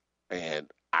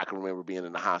I can remember being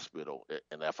in the hospital,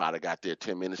 and if I'd have got there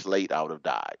 10 minutes late, I would have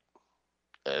died.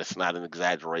 It's not an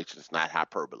exaggeration. It's not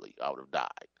hyperbole. I would have died.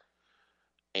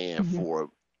 And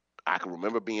I can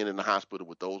remember being in the hospital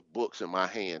with those books in my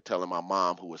hand, telling my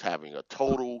mom, who was having a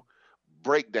total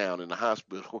breakdown in the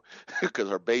hospital because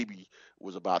her baby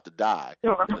was about to die.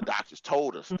 Sure. And the doctors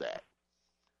told us that.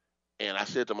 And I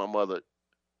said to my mother,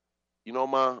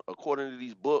 Ma, according to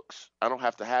these books, I don't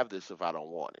have to have this if I don't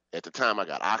want it. At the time, I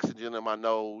got oxygen in my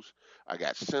nose. I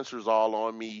got sensors all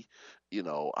on me.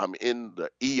 I'm in the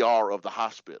ER of the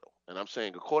hospital. And I'm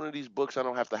saying, according to these books, I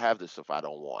don't have to have this if I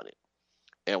don't want it.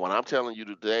 And what I'm telling you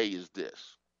today is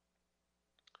this: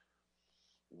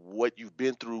 what you've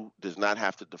been through does not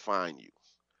have to define you.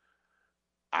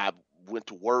 I went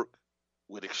to work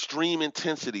with extreme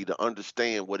intensity to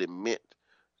understand what it meant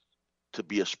to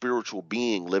be a spiritual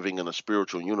being living in a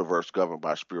spiritual universe governed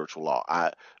by spiritual law.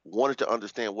 I wanted to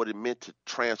understand what it meant to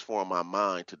transform my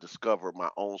mind to discover my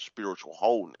own spiritual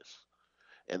wholeness.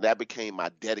 And that became my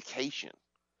dedication,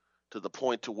 to the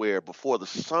point to where before the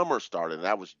summer started, and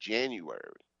that was January,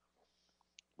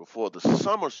 before the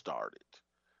summer started,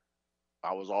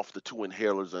 I was off the 2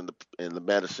 inhalers and the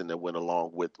medicine that went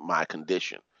along with my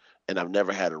condition, and I've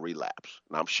never had a relapse.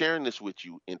 Now I'm sharing this with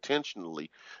you intentionally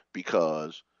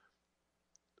because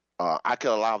I can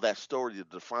allow that story to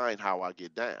define how I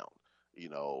get down.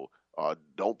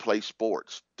 Don't play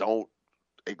sports, don't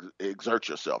exert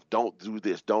yourself, don't do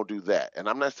this, don't do that. And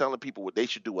I'm not telling people what they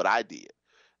should do, what I did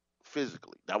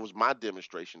physically. That was my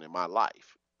demonstration in my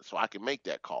life, so I can make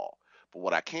that call. But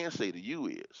what I can say to you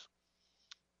is,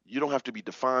 you don't have to be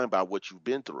defined by what you've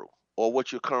been through or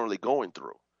what you're currently going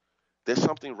through. There's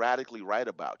something radically right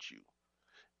about you.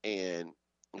 And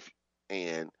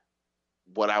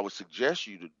what I would suggest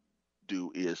you to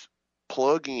do is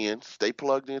stay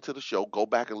plugged into the show, go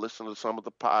back and listen to some of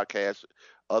the podcasts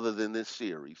other than this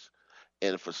series.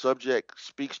 And if a subject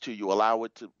speaks to you, allow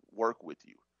it to work with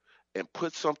you and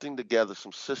put something together,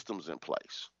 some systems in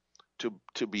place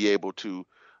to be able to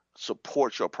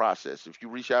support your process. If you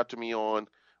reach out to me on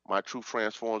my Truth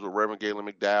Transforms with Reverend Galen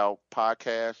McDowell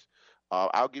podcast,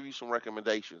 I'll give you some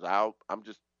recommendations. I'm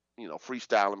just,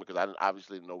 freestyling because I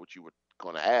obviously didn't know what you were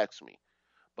going to ask me.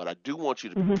 But I do want you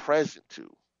to be present to.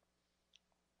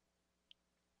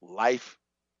 Life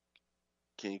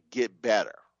can get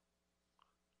better,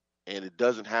 and it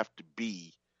doesn't have to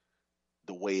be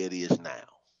the way it is now.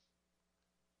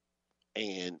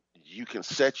 And you can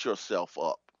set yourself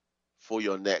up for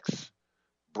your next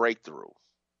breakthrough.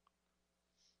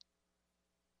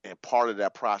 And part of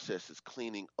that process is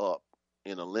cleaning up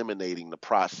and eliminating the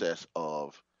process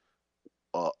of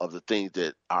the things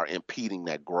that are impeding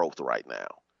that growth right now.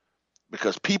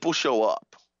 Because people show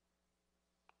up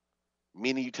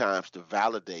many times to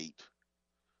validate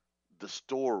the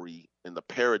story and the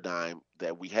paradigm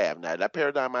that we have. Now, that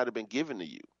paradigm might have been given to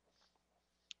you.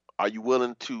 Are you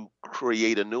willing to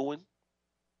create a new one?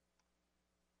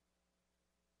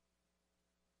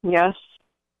 Yes.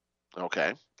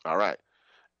 Okay. All right.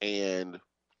 And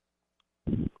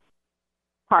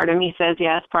part of me says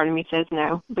yes, part of me says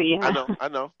no. But yeah, I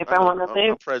know. If I want to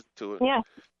live, I'm present to it. Yeah.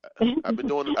 I've been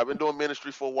doing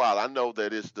ministry for a while. I know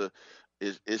that it's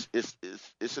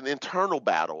an internal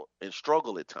battle and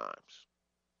struggle at times.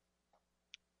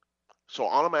 So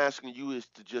all I'm asking you is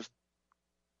to just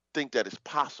think that it's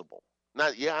possible. Now,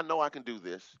 yeah, I know I can do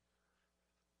this,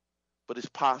 but it's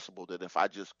possible that if I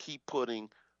just keep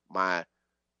putting my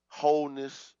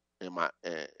wholeness and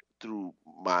through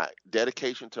my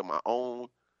dedication to my own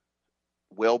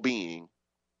well-being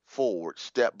forward,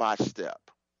 step by step,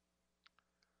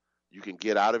 you can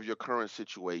get out of your current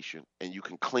situation and you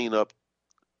can clean up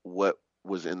what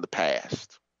was in the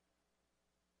past.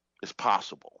 It's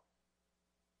possible.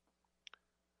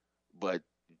 But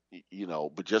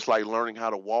just like learning how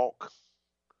to walk,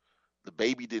 the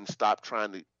baby didn't stop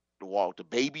trying to walk. The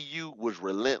baby you was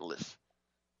relentless.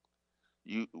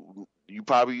 You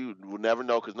probably will never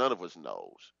know, because none of us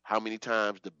knows how many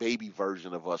times the baby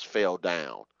version of us fell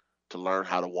down to learn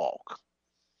how to walk.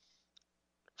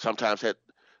 Sometimes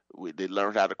they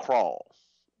learned how to crawl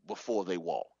before they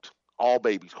walked. All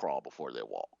babies crawl before they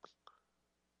walk.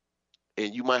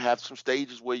 And you might have some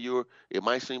stages where it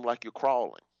might seem like you're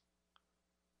crawling,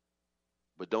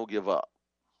 but don't give up.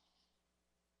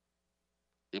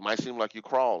 It might seem like you're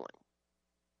crawling,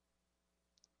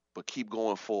 but keep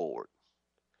going forward.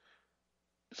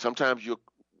 Sometimes you're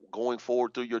going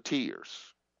forward through your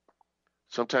tears.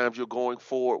 Sometimes you're going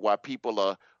forward while people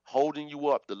are holding you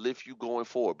up to lift you going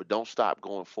forward, but don't stop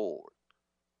going forward.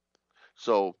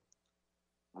 So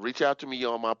reach out to me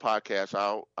on my podcast.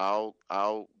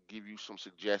 I'll give you some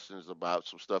suggestions about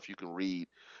some stuff you can read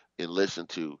and listen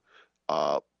to.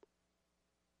 But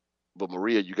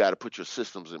Maria, you got to put your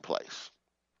systems in place.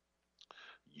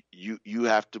 You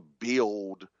have to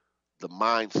build the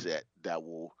mindset that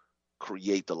will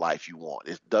create the life you want.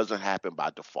 It doesn't happen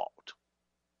by default.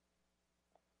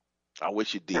 I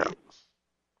wish it did.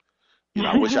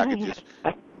 I wish I could just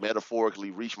metaphorically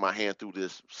reach my hand through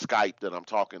this Skype that I'm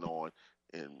talking on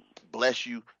and bless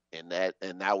you, and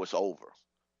now it's over.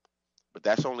 But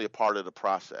that's only a part of the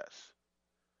process.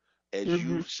 As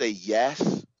you say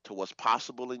yes to what's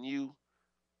possible in you,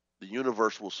 the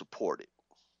universe will support it.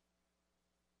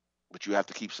 But you have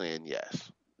to keep saying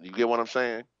yes. You get what I'm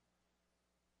saying?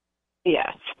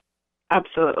 Yes,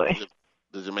 absolutely.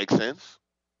 Does it make sense?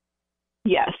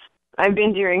 Yes, I've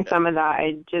been doing some of that.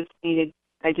 I just need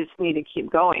to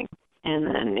keep going, and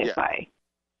then if I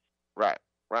Right,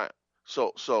 right.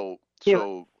 So, so, You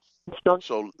so, still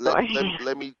so joy.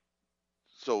 let me.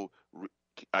 So,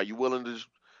 are you willing to?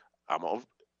 I'm on.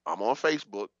 I'm on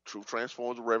Facebook. Truth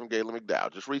Transforms with Reverend Galen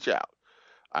McDowell. Just reach out.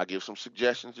 I give some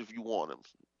suggestions if you want them.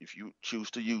 If you choose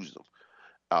to use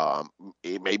them,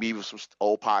 it maybe even some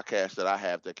old podcasts that I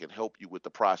have that can help you with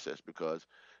the process because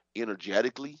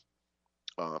energetically,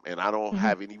 and I don't Mhm.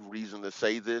 have any reason to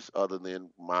say this other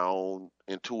than my own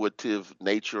intuitive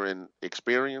nature and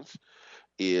experience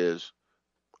is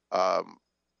um,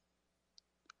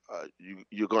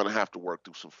 you're going to have to work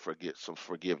through some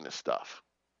forgiveness stuff.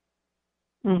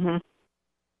 Mhm.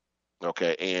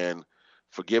 Okay, and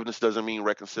forgiveness doesn't mean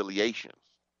reconciliation,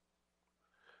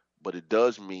 but it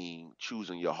does mean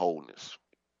choosing your wholeness.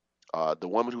 The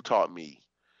woman who taught me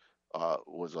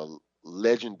was a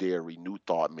legendary New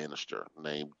Thought minister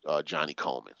named Johnny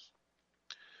Coleman,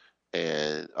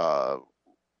 and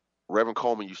Reverend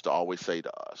Coleman used to always say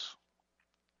to us,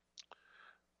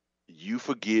 "You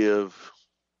forgive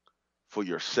for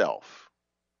yourself,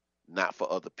 not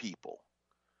for other people.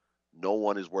 No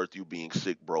one is worth you being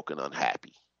sick, broken,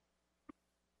 unhappy.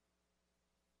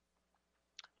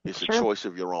 It's a Sure. choice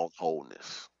of your own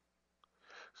wholeness.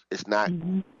 It's not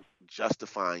Mhm.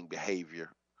 justifying behavior.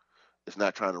 It's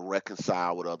not trying to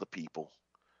reconcile with other people.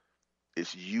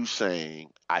 It's you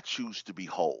saying, I choose to be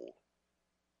whole.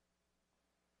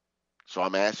 So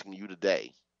I'm asking you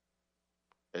today,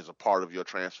 as a part of your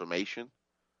transformation,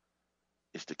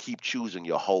 is to keep choosing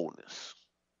your wholeness.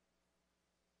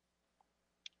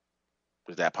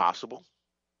 Is that possible?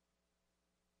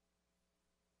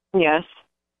 Yes,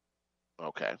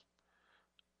 Okay.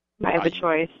 I have Are a you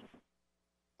choice.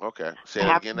 okay? Say I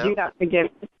that have again to do now. that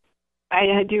forgiveness.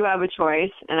 I do have a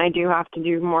choice, and I do have to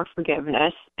do more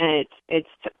forgiveness, and it's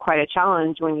quite a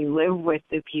challenge when you live with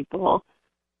the people.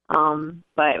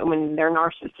 But when they're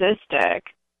narcissistic,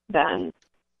 then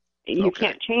you Okay.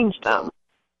 can't change them.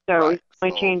 So So you right.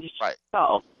 only So change right.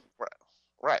 yourself. Right.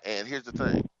 Right. And here's the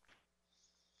thing.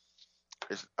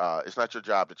 It's not your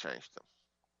job to change them.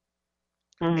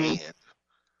 Mhm. And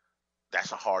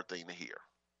that's a hard thing to hear.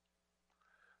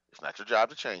 It's not your job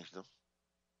to change them.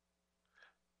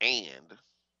 And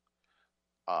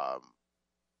um,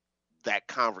 that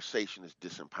conversation is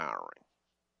disempowering.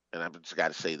 And I've just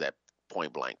got to say that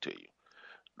point blank to you.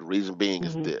 The reason being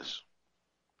is Mhm. this.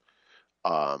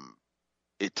 Um,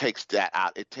 it takes that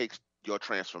out. It takes your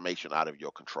transformation out of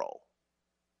your control.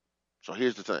 So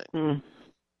here's the thing. Mhm.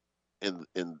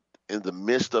 In the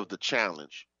midst of the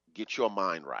challenge, get your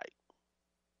mind right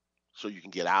so you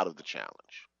can get out of the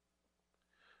challenge.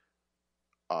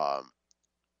 Um,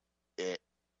 and,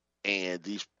 and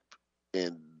these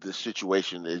in the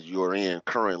situation that you're in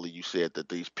currently, you said that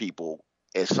these people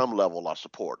at some level are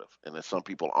supportive, and that some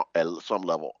people at some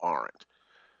level aren't.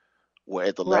 Where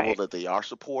at the level Right. that they are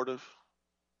supportive,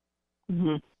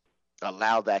 Mhm.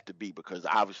 allow that to be because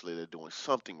obviously they're doing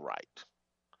something right,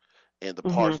 and the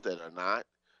parts Mhm. that are not,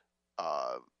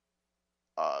 uh,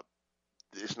 uh,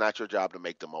 it's not your job to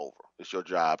make them over. It's your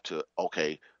job to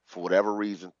okay, for whatever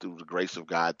reason, through the grace of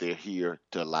God, they're here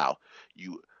to allow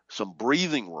you some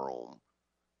breathing room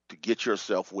to get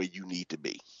yourself where you need to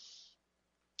be.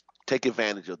 Take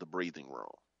advantage of the breathing room.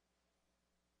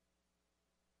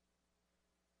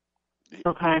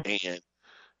 Okay.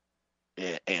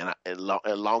 and as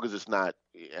long as it's not,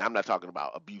 and I'm not talking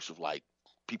about abusive like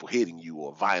people hitting you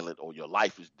or violent or your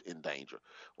life is in danger.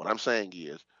 What I'm saying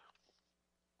is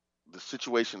the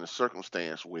situation and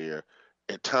circumstance where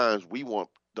at times we want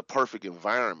the perfect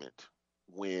environment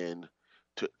when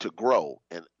to grow,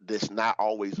 and that's not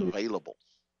always Mhm. available.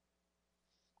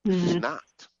 It's just Mhm.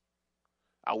 not.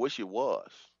 I wish it was.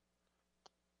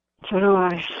 So do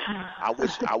I.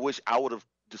 I wish I would have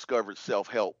discovered self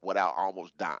help without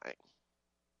almost dying.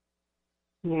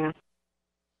 Yeah.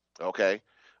 Okay.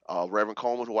 Reverend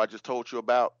Coleman, who I just told you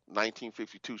about,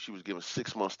 1952, she was given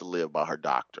 6 months to live by her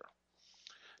doctor.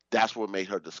 That's what made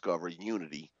her discover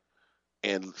unity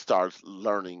and starts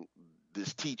learning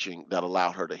this teaching that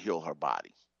allowed her to heal her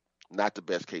body. Not the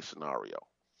best case scenario.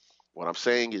 What I'm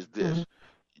saying is Mhm. this: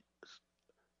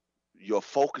 your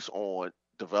focus on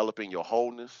developing your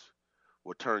wholeness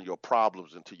will turn your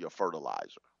problems into your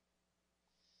fertilizer.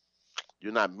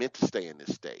 You're not meant to stay in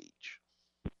this stage.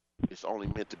 It's only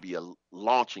meant to be a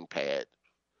launching pad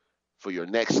for your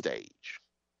next stage.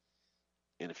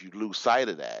 And if you lose sight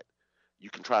of that, you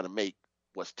can try to make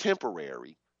what's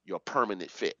temporary your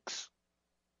permanent fix.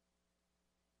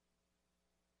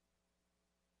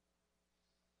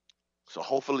 So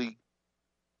hopefully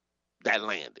that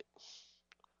landed.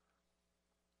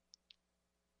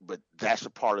 But that's a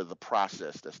part of the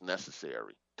process that's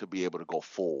necessary to be able to go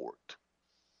forward.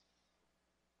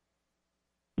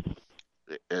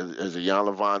 as Jan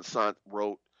Levon Sant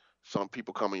wrote, some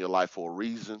people come in your life for a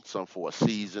reason, some for a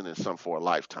season, and some for a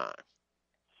lifetime.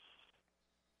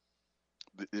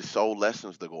 There's soul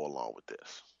lessons that go along with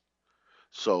this.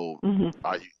 So,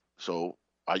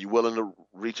 are you willing to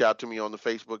reach out to me on the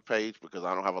Facebook page, because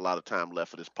I don't have a lot of time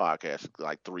left for this podcast,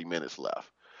 like 3 minutes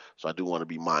left. So I do want to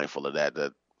be mindful of that.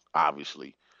 That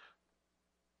obviously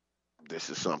this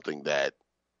is something that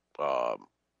I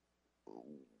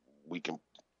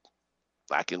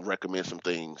can recommend some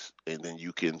things, and then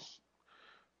you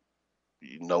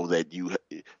know that you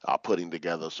are putting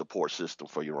together a support system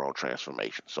for your own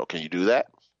transformation. So can you do that?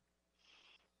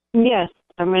 Yes,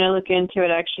 I'm going to look into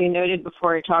it. I actually noted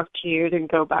before I talked to you to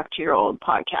go back to your old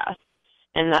podcast,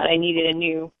 and that I needed a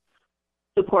new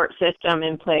support system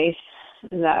in place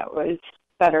that was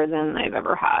better than I've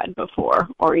ever had before,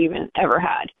 or even ever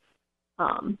had.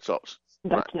 So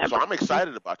I'm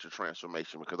excited about your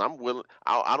transformation, because I'm willing.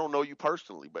 I don't know you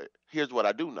personally, but here's what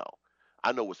I do know.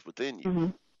 I know what's within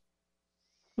you.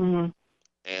 And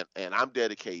I'm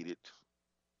dedicated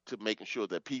to making sure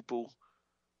that people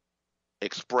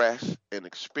express and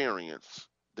experience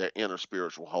their inner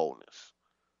spiritual wholeness.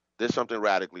 There's something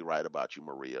radically right about you,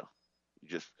 Maria.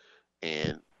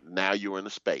 And now you're in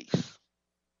a space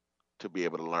to be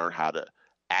able to learn how to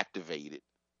activate it,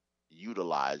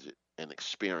 utilize it, and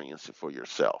experience it for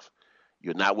yourself.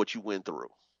 You're not what you went through.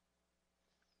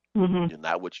 You're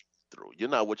not what you went through. You're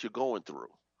not what you're going through.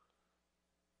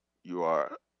 You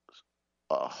are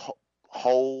a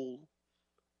whole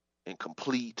and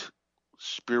complete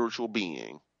spiritual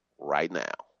being right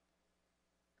now.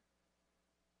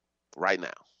 Right now.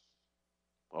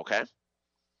 Okay?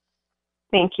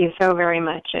 Thank you so very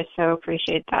much. I so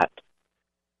appreciate that.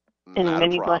 And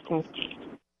many blessings to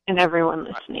you and everyone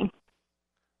listening.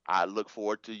 I look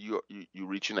forward to you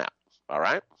reaching out. All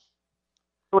right?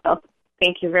 Well,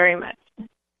 thank you very much.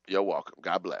 You're welcome.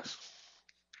 God bless.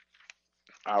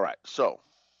 All right. So,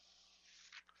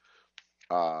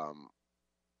 I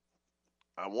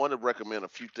want to recommend a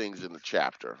few things in the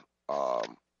chapter for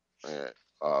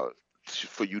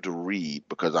you to read,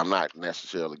 because I'm not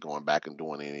necessarily going back and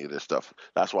doing any of this stuff.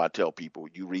 That's why I tell people,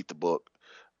 you read the book.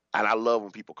 And I love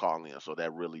when people call in, so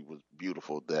that really was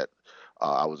beautiful that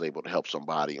I was able to help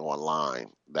somebody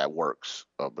online that works,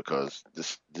 because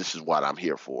this is what I'm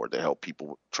here for, to help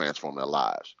people transform their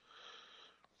lives.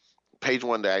 Page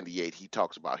 198, he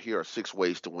talks about, here are 6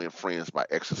 ways to win friends by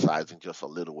exercising just a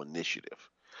little initiative.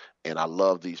 And I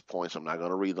love these points. I'm not going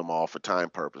to read them all for time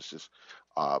purposes,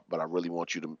 but I really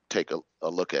want you to take a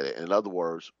look at it. In other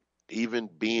words, even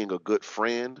being a good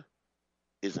friend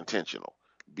is intentional.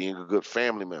 Being a good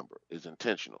family member is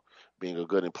intentional. Being a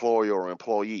good employer or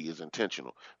employee is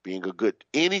intentional. Being a good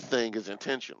anything is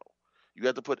intentional. You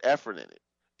have to put effort in it,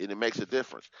 and it makes a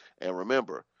difference. And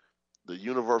remember, the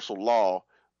universal law,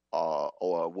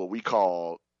 or what we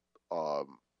call the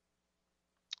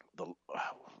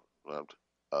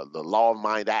law of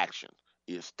mind action,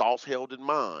 is thoughts held in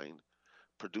mind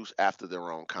produce after their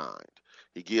own kind.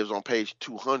 He gives on page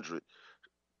 200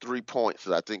 3 points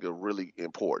that I think are really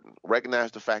important.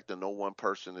 Recognize the fact that no one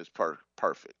person is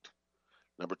perfect.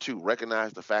 Number 2,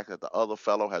 recognize the fact that the other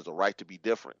fellow has a right to be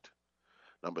different.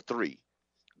 Number 3,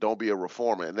 don't be a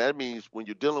reformer. And that means when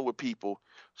you're dealing with people,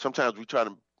 sometimes we try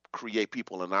to create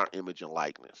people in our image and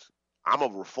likeness. I'm a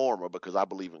reformer because I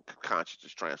believe in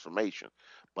consciousness transformation,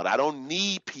 but I don't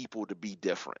need people to be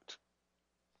different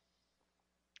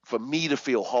for me to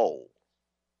feel whole.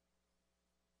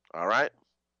 All right?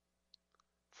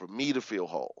 For me to feel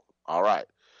whole. All right.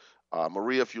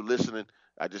 Maria, if you're listening,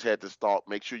 I just had this thought.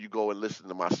 Make sure you go and listen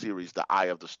to my series, The Eye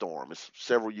of the Storm. It's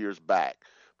several years back,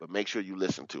 but make sure you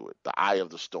listen to it, The Eye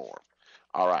of the Storm.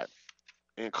 All right.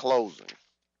 In closing,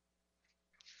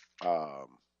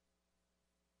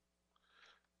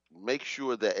 make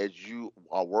sure that as you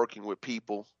are working with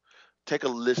people, take a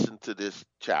listen to this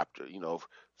chapter.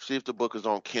 See if the book is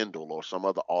on Kindle or some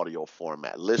other audio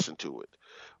format. Listen to it.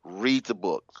 Read the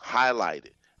book. Highlight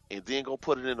it. And then go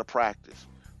put it into practice.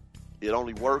 It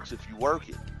only works if you work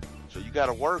it. So you got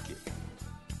to work it.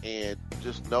 And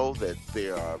just know that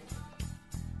there are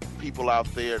people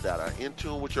out there that are in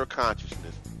tune with your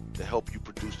consciousness to help you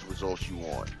produce the results you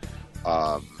want.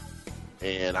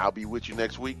 And I'll be with you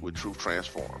next week with Truth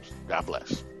Transforms. God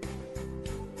bless.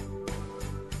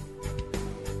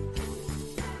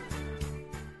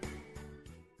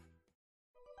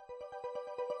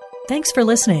 Thanks for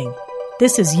listening.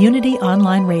 This is Unity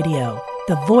Online Radio,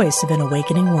 the voice of an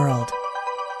awakening world.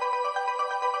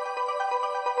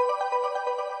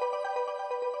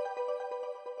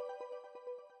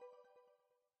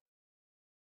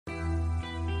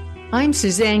 I'm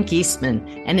Suzanne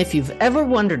Geisman, and if you've ever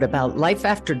wondered about life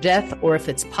after death or if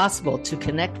it's possible to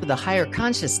connect with a higher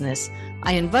consciousness,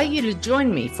 I invite you to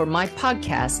join me for my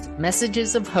podcast,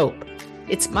 Messages of Hope.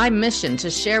 It's my mission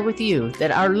to share with you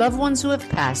that our loved ones who have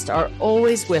passed are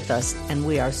always with us, and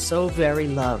we are so very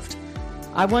loved.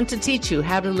 I want to teach you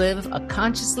how to live a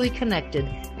consciously connected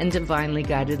and divinely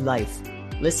guided life.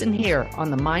 Listen here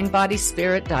on the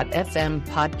mindbodyspirit.fm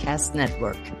podcast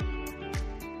network.